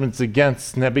judgments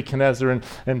against Nebuchadnezzar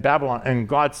and Babylon. And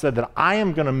God said that I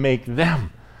am going to make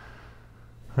them,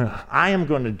 I am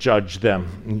going to judge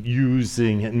them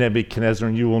using Nebuchadnezzar,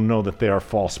 and you will know that they are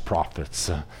false prophets.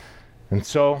 And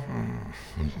so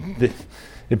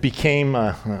it became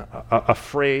a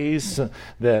phrase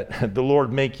that the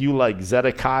Lord make you like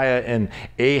Zedekiah and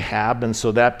Ahab, and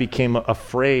so that became a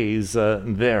phrase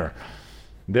there.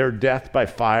 Their death by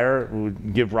fire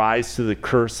would give rise to the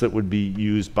curse that would be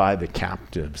used by the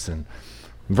captives. And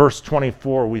verse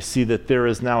 24, we see that there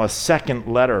is now a second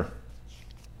letter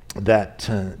that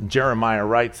Jeremiah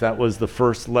writes. That was the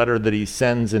first letter that he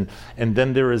sends, and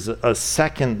then there is a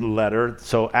second letter.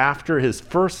 So after his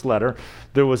first letter,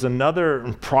 there was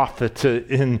another prophet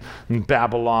in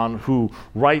Babylon who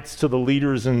writes to the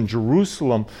leaders in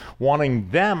Jerusalem, wanting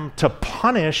them to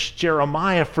punish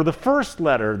Jeremiah for the first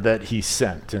letter that he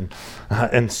sent.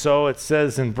 And so it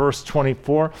says in verse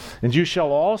 24, and you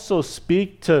shall also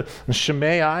speak to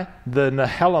Shimei the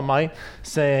Nehelamite,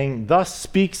 saying, thus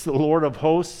speaks the Lord of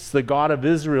hosts, the God of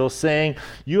Israel, saying,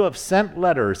 you have sent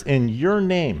letters in your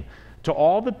name to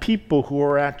all the people who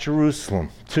are at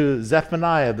Jerusalem, to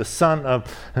Zephaniah, the son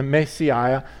of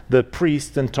Maaseiah, the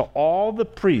priest, and to all the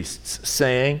priests,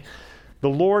 saying, the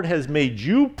Lord has made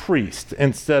you priest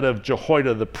instead of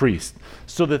Jehoiada the priest,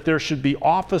 so that there should be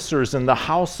officers in the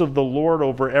house of the Lord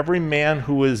over every man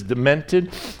who is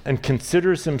demented and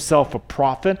considers himself a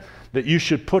prophet, that you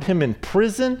should put him in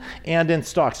prison and in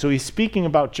stocks. So he's speaking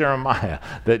about Jeremiah,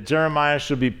 that Jeremiah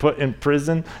should be put in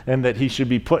prison and that he should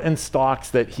be put in stocks,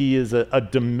 that he is a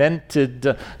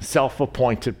demented,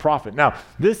 self-appointed prophet. Now,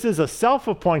 this is a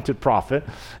self-appointed prophet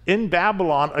in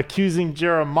Babylon accusing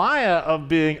Jeremiah of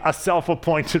being a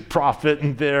self-appointed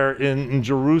prophet there in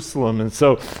Jerusalem. And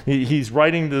so he's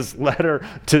writing this letter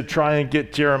to try and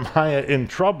get Jeremiah in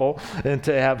trouble and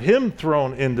to have him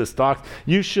thrown into stocks.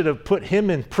 You should have put him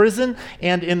in prison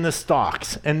and in the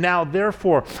stocks. And now,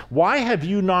 therefore, why have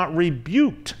you not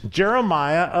rebuked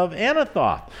Jeremiah of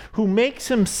Anathoth, who makes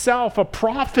himself a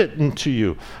prophet unto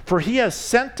you? For he has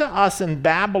sent to us in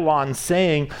Babylon,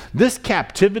 saying, this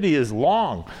captivity is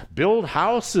long. Build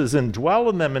houses and dwell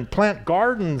in them, and plant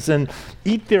gardens and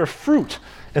eat their fruit.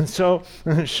 And so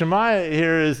Shemaiah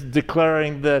here is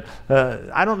declaring that,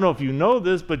 I don't know if you know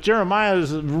this, but Jeremiah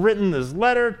has written this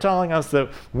letter telling us that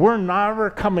we're never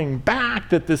coming back,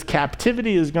 that this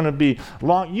captivity is going to be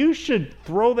long. You should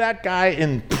throw that guy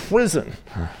in prison.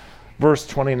 Verse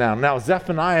 20 now. Now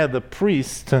Zephaniah the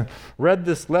priest read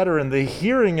this letter in the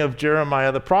hearing of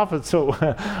Jeremiah the prophet. So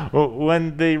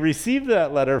when they received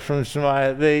that letter from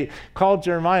Shemaiah, they called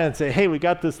Jeremiah and say, hey, we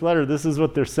got this letter. This is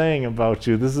what they're saying about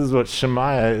you. This is what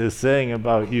Shemaiah is saying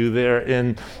about you there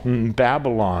in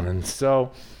Babylon. And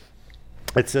so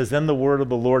it says, then the word of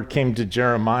the Lord came to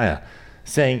Jeremiah,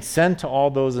 saying, send to all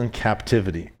those in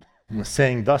captivity,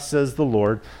 saying, thus says the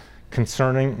Lord,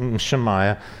 concerning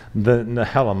Shemaiah the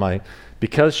Nehelamite,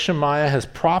 because Shemaiah has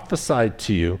prophesied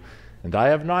to you, and I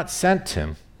have not sent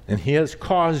him, and he has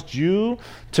caused you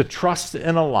to trust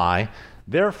in a lie.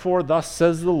 Therefore, thus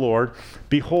says the Lord,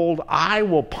 behold, I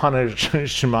will punish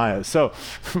Shemaiah. So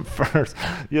first,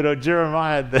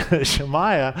 Shemaiah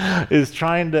is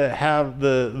trying to have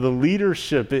the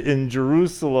leadership in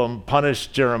Jerusalem punish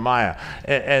Jeremiah.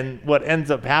 And what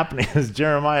ends up happening is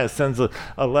Jeremiah sends a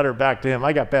letter back to him.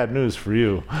 I got bad news for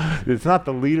you. It's not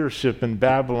the leadership in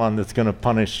Babylon that's going to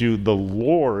punish you. The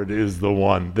Lord is the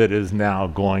one that is now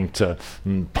going to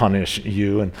punish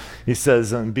you. And he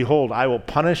says, behold, I will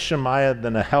punish Shemaiah the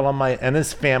Nehelamite and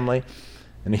his family,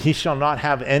 and he shall not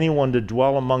have anyone to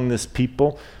dwell among this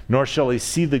people, nor shall he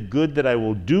see the good that I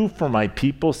will do for my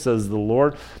people, says the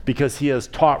Lord, because he has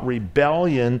taught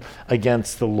rebellion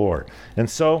against the Lord. And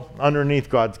so, underneath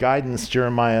God's guidance,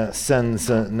 Jeremiah sends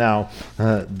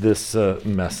this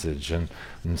message. And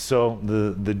so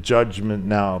the judgment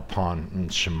now upon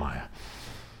Shemaiah.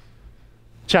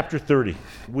 Chapter 30,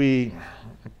 we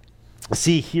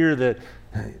see here that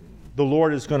the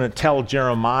Lord is going to tell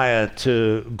Jeremiah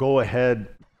to go ahead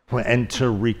and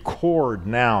to record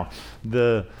now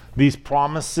these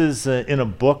promises in a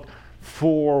book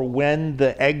for when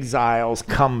the exiles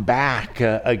come back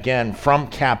again from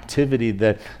captivity,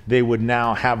 that they would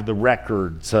now have the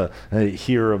records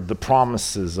here of the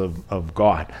promises of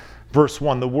God. Verse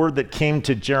 1, the word that came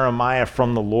to Jeremiah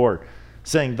from the Lord,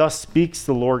 saying, thus speaks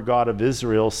the Lord God of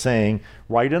Israel, saying,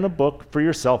 write in a book for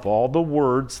yourself all the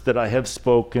words that I have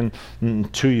spoken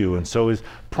to you. And so his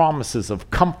promises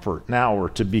of comfort now are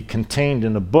to be contained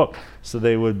in a book, so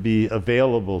they would be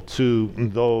available to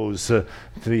those, to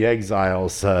the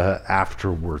exiles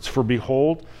afterwards. For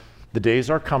behold, the days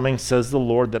are coming, says the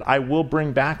Lord, that I will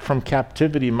bring back from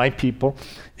captivity my people,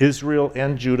 Israel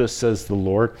and Judah, says the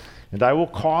Lord. And I will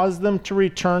cause them to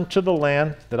return to the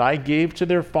land that I gave to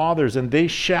their fathers, and they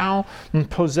shall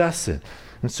possess it.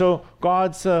 And so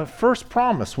God's first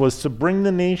promise was to bring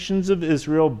the nations of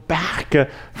Israel back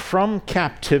from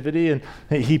captivity, and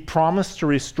he promised to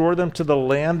restore them to the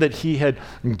land that he had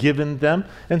given them.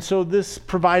 And so this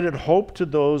provided hope to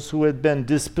those who had been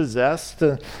dispossessed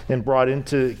and brought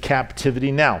into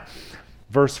captivity. Now,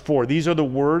 verse 4, these are the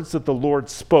words that the Lord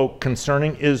spoke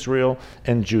concerning Israel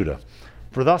and Judah.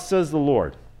 For thus says the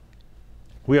Lord,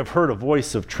 we have heard a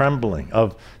voice of trembling,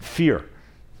 of fear,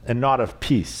 and not of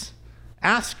peace.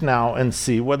 Ask now and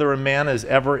see whether a man is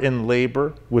ever in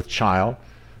labor with child.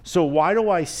 So why do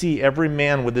I see every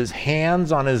man with his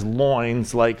hands on his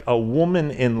loins like a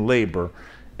woman in labor,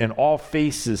 and all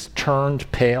faces turned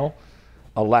pale?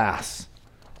 Alas,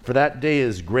 for that day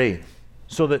is great,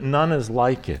 so that none is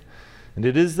like it. And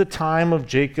it is the time of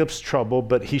Jacob's trouble,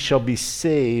 but he shall be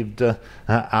saved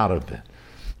out of it.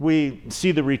 We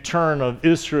see the return of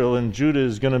Israel and Judah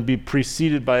is going to be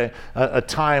preceded by a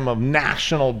time of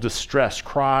national distress.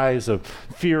 Cries of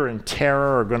fear and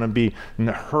terror are going to be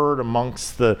heard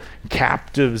amongst the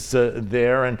captives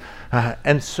there.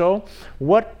 And so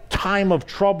what time of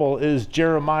trouble is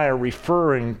Jeremiah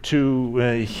referring to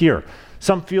here?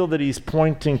 Some feel that he's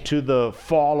pointing to the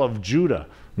fall of Judah,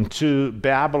 to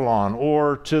Babylon,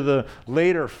 or to the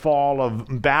later fall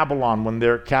of Babylon when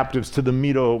they're captives to the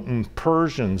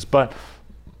Medo-Persians. But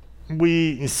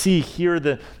we see here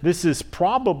that this is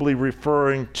probably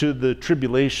referring to the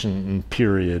tribulation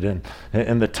period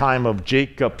and the time of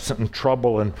Jacob's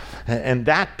trouble. And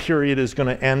that period is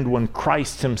going to end when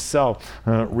Christ himself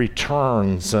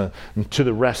returns to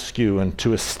the rescue and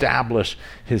to establish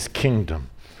his kingdom.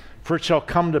 For it shall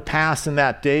come to pass in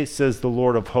that day, says the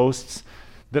Lord of hosts,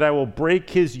 that I will break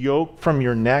his yoke from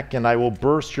your neck, and I will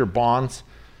burst your bonds.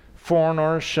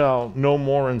 Foreigners shall no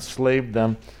more enslave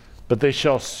them, but they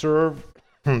shall serve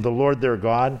the Lord their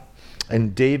God,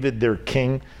 and David their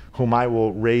king, whom I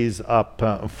will raise up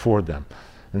for them.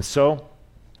 And so,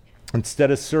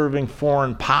 instead of serving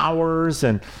foreign powers,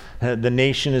 and the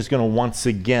nation is going to once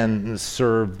again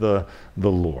serve the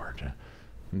Lord.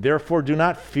 Therefore, do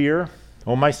not fear,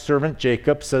 O my servant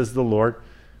Jacob, says the Lord,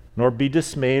 nor be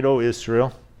dismayed, O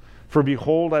Israel. For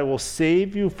behold, I will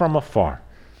save you from afar,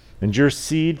 and your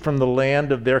seed from the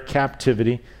land of their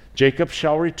captivity. Jacob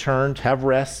shall return, have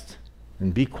rest,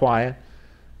 and be quiet,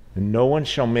 and no one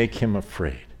shall make him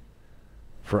afraid.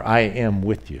 For I am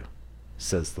with you,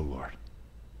 says the Lord,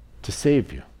 to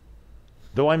save you.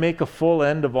 Though I make a full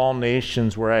end of all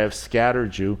nations where I have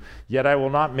scattered you, yet I will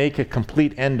not make a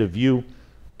complete end of you,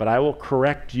 but I will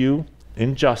correct you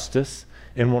in justice,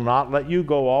 and will not let you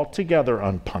go altogether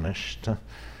unpunished.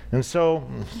 And so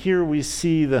here we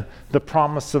see the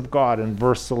promise of God in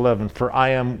verse 11. For I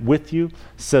am with you,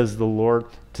 says the Lord,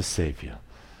 to save you.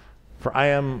 For I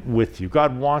am with you.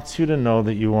 God wants you to know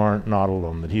that you are not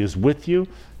alone, that he is with you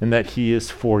and that he is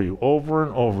for you. Over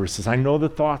and over, he says, I know the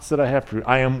thoughts that I have for you.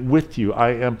 I am with you.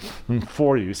 I am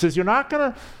for you. He says, you're not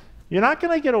gonna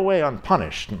get away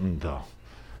unpunished, though.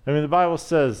 I mean, the Bible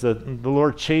says that the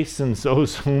Lord chastens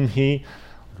those whom he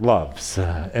loves.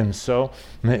 And so,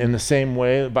 in the same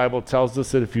way, the Bible tells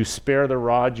us that if you spare the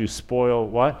rod, you spoil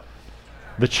what?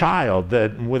 The child.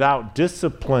 That without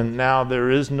discipline, now there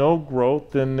is no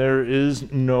growth and there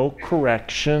is no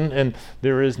correction, and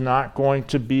there is not going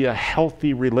to be a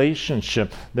healthy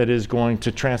relationship that is going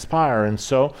to transpire. And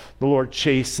so the Lord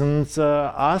chastens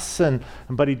us,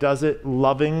 but he does it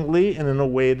lovingly and in a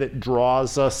way that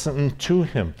draws us to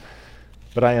him.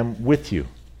 But I am with you,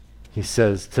 he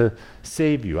says, to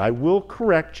save you. I will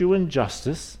correct you in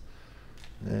justice,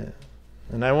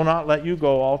 and I will not let you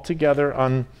go altogether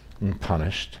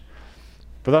unpunished.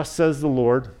 For thus says the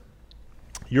Lord,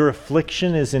 your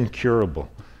affliction is incurable,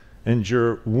 and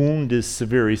your wound is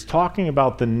severe. He's talking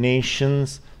about the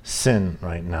nation's sin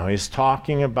right now. He's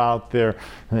talking about their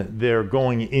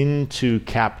going into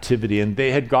captivity, and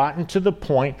they had gotten to the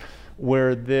point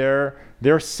where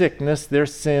their sickness, their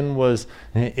sin was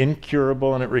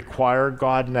incurable, and it required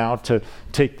God now to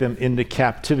take them into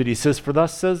captivity. He says, for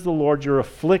thus says the Lord, your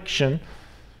affliction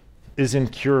is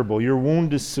incurable, your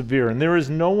wound is severe, and there is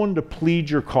no one to plead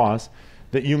your cause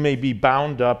that you may be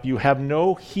bound up. You have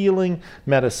no healing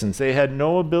medicines. They had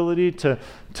no ability to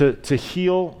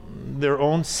heal their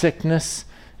own sickness,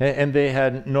 and they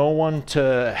had no one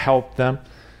to help them.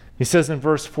 He says in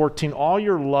verse 14, all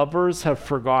your lovers have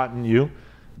forgotten you.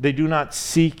 They do not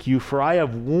seek you, for I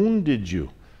have wounded you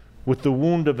with the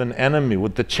wound of an enemy,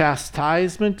 with the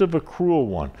chastisement of a cruel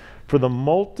one, for the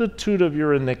multitude of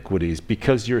your iniquities,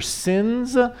 because your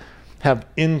sins have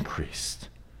increased.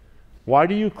 Why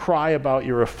do you cry about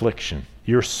your affliction?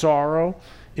 Your sorrow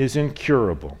is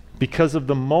incurable. Because of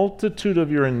the multitude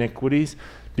of your iniquities,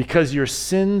 because your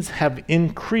sins have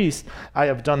increased, I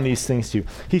have done these things to you.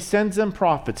 He sends them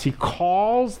prophets. He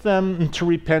calls them to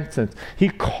repentance. He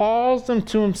calls them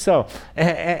to himself.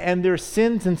 And their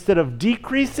sins, instead of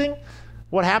decreasing,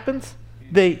 what happens?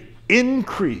 They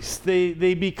increase.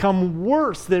 They become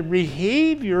worse. Their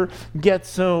behavior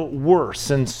gets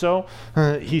worse. And so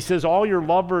he says, all your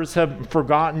lovers have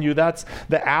forgotten you. That's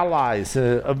the allies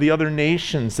of the other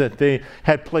nations that they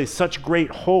had placed such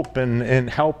great hope in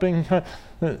helping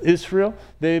Israel.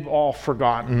 They've all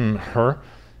forgotten her.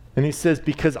 And he says,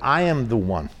 because I am the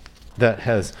one that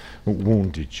has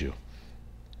wounded you.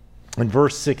 In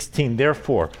verse 16,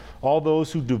 therefore, all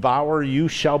those who devour you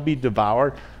shall be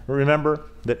devoured. Remember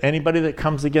that anybody that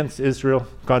comes against Israel,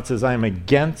 God says, I am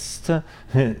against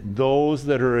those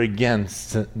that are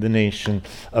against the nation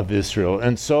of Israel.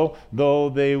 And so, though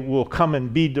they will come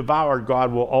and be devoured,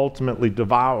 God will ultimately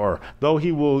devour. Though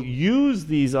he will use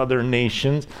these other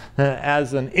nations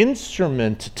as an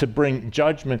instrument to bring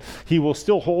judgment, he will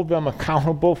still hold them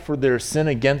accountable for their sin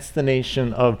against the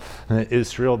nation of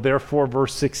Israel. Therefore,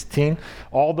 verse 16,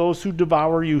 all those who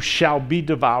devour you shall be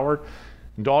devoured.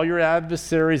 And all your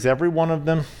adversaries, every one of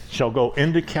them, shall go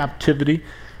into captivity,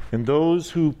 and those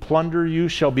who plunder you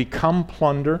shall become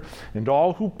plunder, and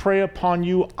all who prey upon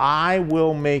you I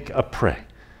will make a prey.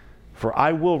 For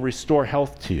I will restore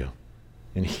health to you,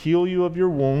 and heal you of your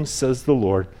wounds, says the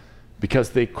Lord,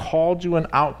 because they called you an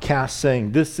outcast,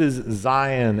 saying, this is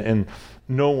Zion, and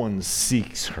no one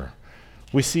seeks her.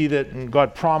 We see that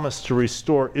God promised to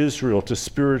restore Israel to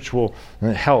spiritual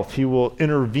health. He will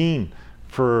intervene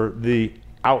for the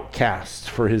outcast,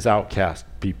 for his outcast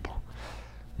people.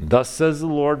 Thus says the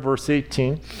Lord, verse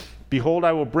 18, behold,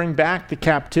 I will bring back the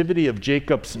captivity of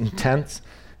Jacob's tents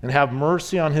and have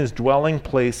mercy on his dwelling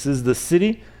places. The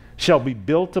city shall be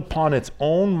built upon its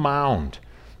own mound,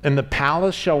 and the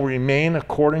palace shall remain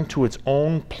according to its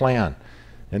own plan.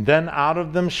 And then out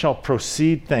of them shall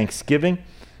proceed thanksgiving,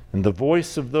 and the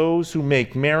voice of those who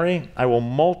make merry. I will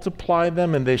multiply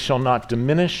them, and they shall not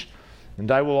diminish. And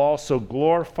I will also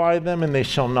glorify them, and they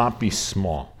shall not be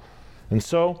small. And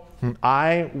so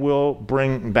I will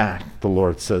bring back, the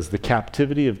Lord says, the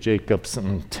captivity of Jacob's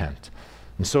tent.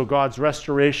 And so God's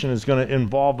restoration is going to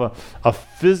involve a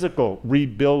physical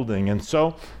rebuilding. And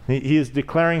so he is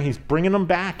declaring he's bringing them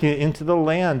back into the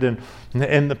land.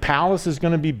 And the palace is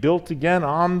going to be built again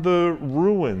on the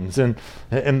ruins. And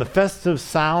the festive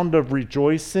sound of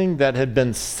rejoicing that had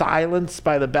been silenced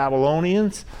by the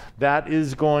Babylonians, that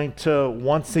is going to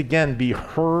once again be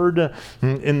heard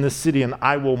in the city. And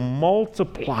I will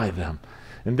multiply them,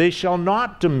 and they shall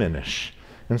not diminish.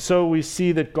 And so we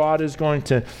see that God is going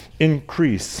to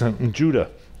increase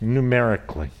Judah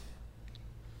numerically.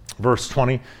 Verse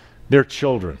 20, their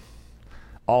children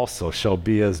also shall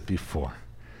be as before,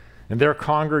 and their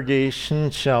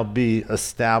congregation shall be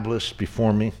established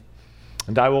before me,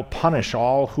 and I will punish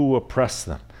all who oppress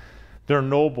them. Their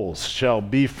nobles shall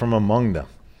be from among them,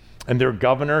 and their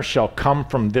governor shall come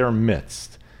from their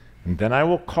midst. And then I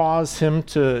will cause him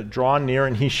to draw near,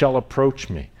 and he shall approach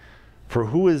me. For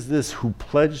who is this who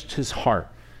pledged his heart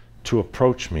to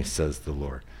approach me, says the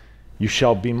Lord? You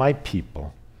shall be my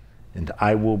people, and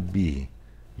I will be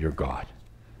your God.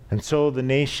 And so the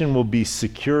nation will be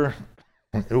secure.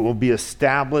 It will be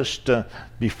established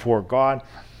before God.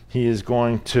 He is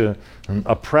going to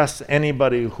oppress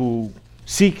anybody who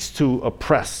seeks to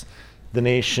oppress the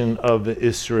nation of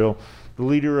Israel. The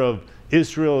leader of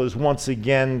Israel is once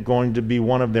again going to be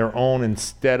one of their own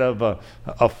instead of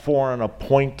a foreign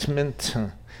appointment.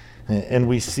 And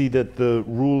we see that the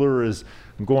ruler is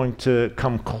going to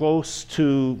come close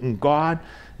to God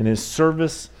in his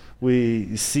service.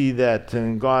 We see that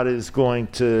God is going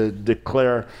to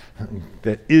declare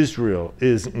that Israel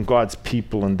is God's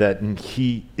people and that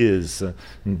he is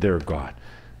their God.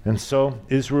 And so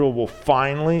Israel will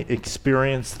finally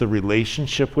experience the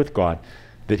relationship with God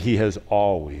that he has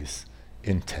always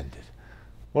intended.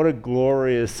 What a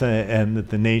glorious end that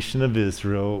the nation of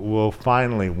Israel will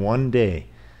finally one day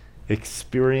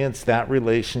experience that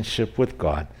relationship with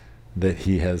God that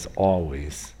he has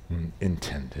always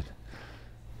intended.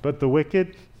 But the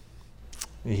wicked,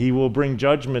 he will bring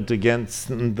judgment against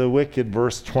the wicked.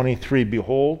 Verse 23,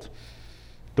 behold,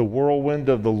 the whirlwind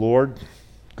of the Lord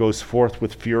goes forth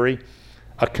with fury,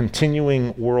 a continuing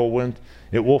whirlwind.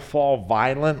 It will fall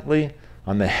violently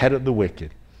on the head of the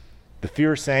wicked. The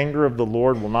fierce anger of the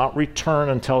Lord will not return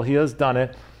until he has done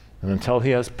it, and until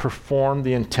he has performed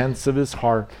the intents of his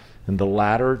heart. In the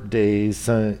latter days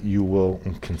you will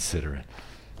consider it.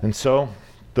 And so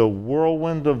the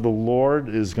whirlwind of the Lord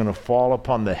is going to fall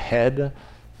upon the head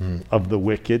of the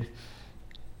wicked.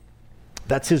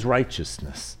 That's his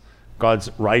righteousness.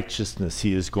 God's righteousness.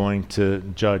 He is going to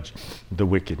judge the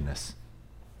wickedness.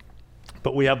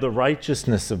 But we have the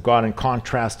righteousness of God in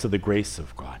contrast to the grace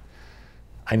of God.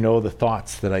 I know the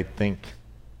thoughts that I think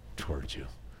towards you,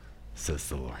 says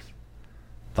the Lord.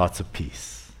 Thoughts of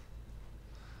peace,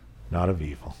 not of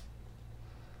evil,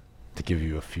 to give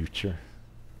you a future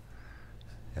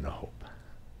and a hope.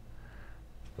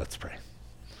 Let's pray.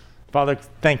 Father,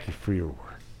 thank you for your word.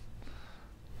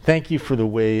 Thank you for the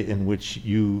way in which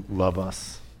you love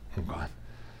us, God.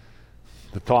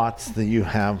 The thoughts that you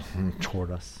have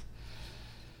toward us.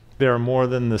 They are more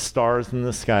than the stars in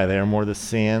the sky. They are more the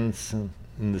sands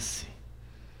in the sea.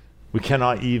 We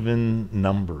cannot even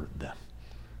number them.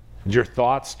 And your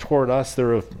thoughts toward us,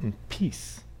 they're of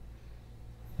peace,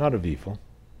 not of evil,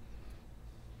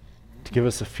 to give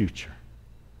us a future,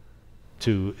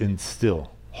 to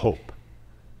instill hope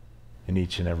in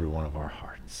each and every one of our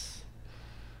hearts.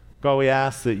 God, we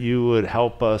ask that you would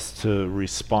help us to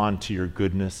respond to your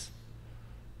goodness,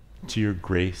 to your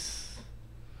grace,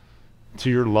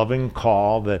 to your loving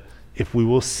call, that if we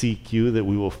will seek you, that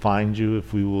we will find you,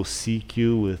 if we will seek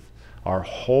you with our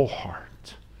whole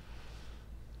heart.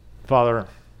 Father,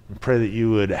 I pray that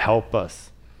you would help us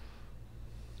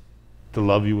to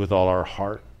love you with all our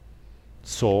heart,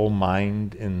 soul,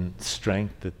 mind, and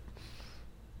strength, that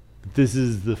this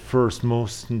is the first,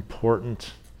 most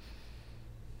important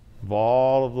of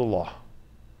all of the law,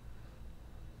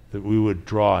 that we would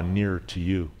draw near to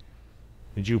you.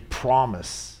 And you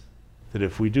promise that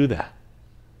if we do that,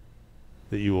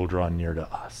 that you will draw near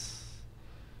to us.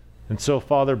 And so,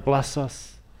 Father, bless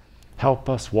us, help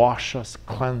us, wash us,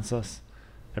 cleanse us.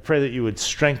 I pray that you would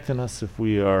strengthen us if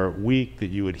we are weak,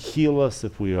 that you would heal us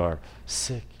if we are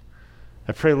sick.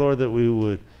 I pray, Lord, that we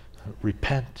would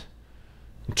repent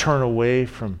and turn away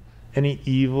from any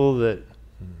evil that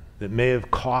may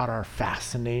have caught our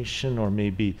fascination or may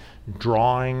be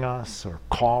drawing us or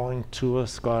calling to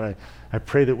us. God, I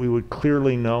pray that we would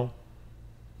clearly know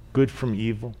good from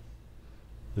evil,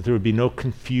 that there would be no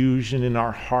confusion in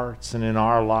our hearts and in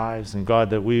our lives, and God,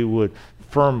 that we would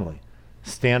firmly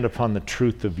stand upon the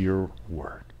truth of your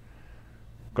word.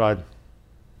 God,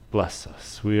 bless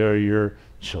us. We are your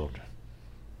children.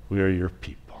 We are your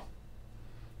people.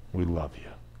 We love you.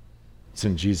 It's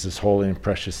in Jesus' holy and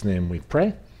precious name we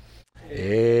pray.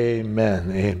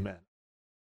 Amen. Amen.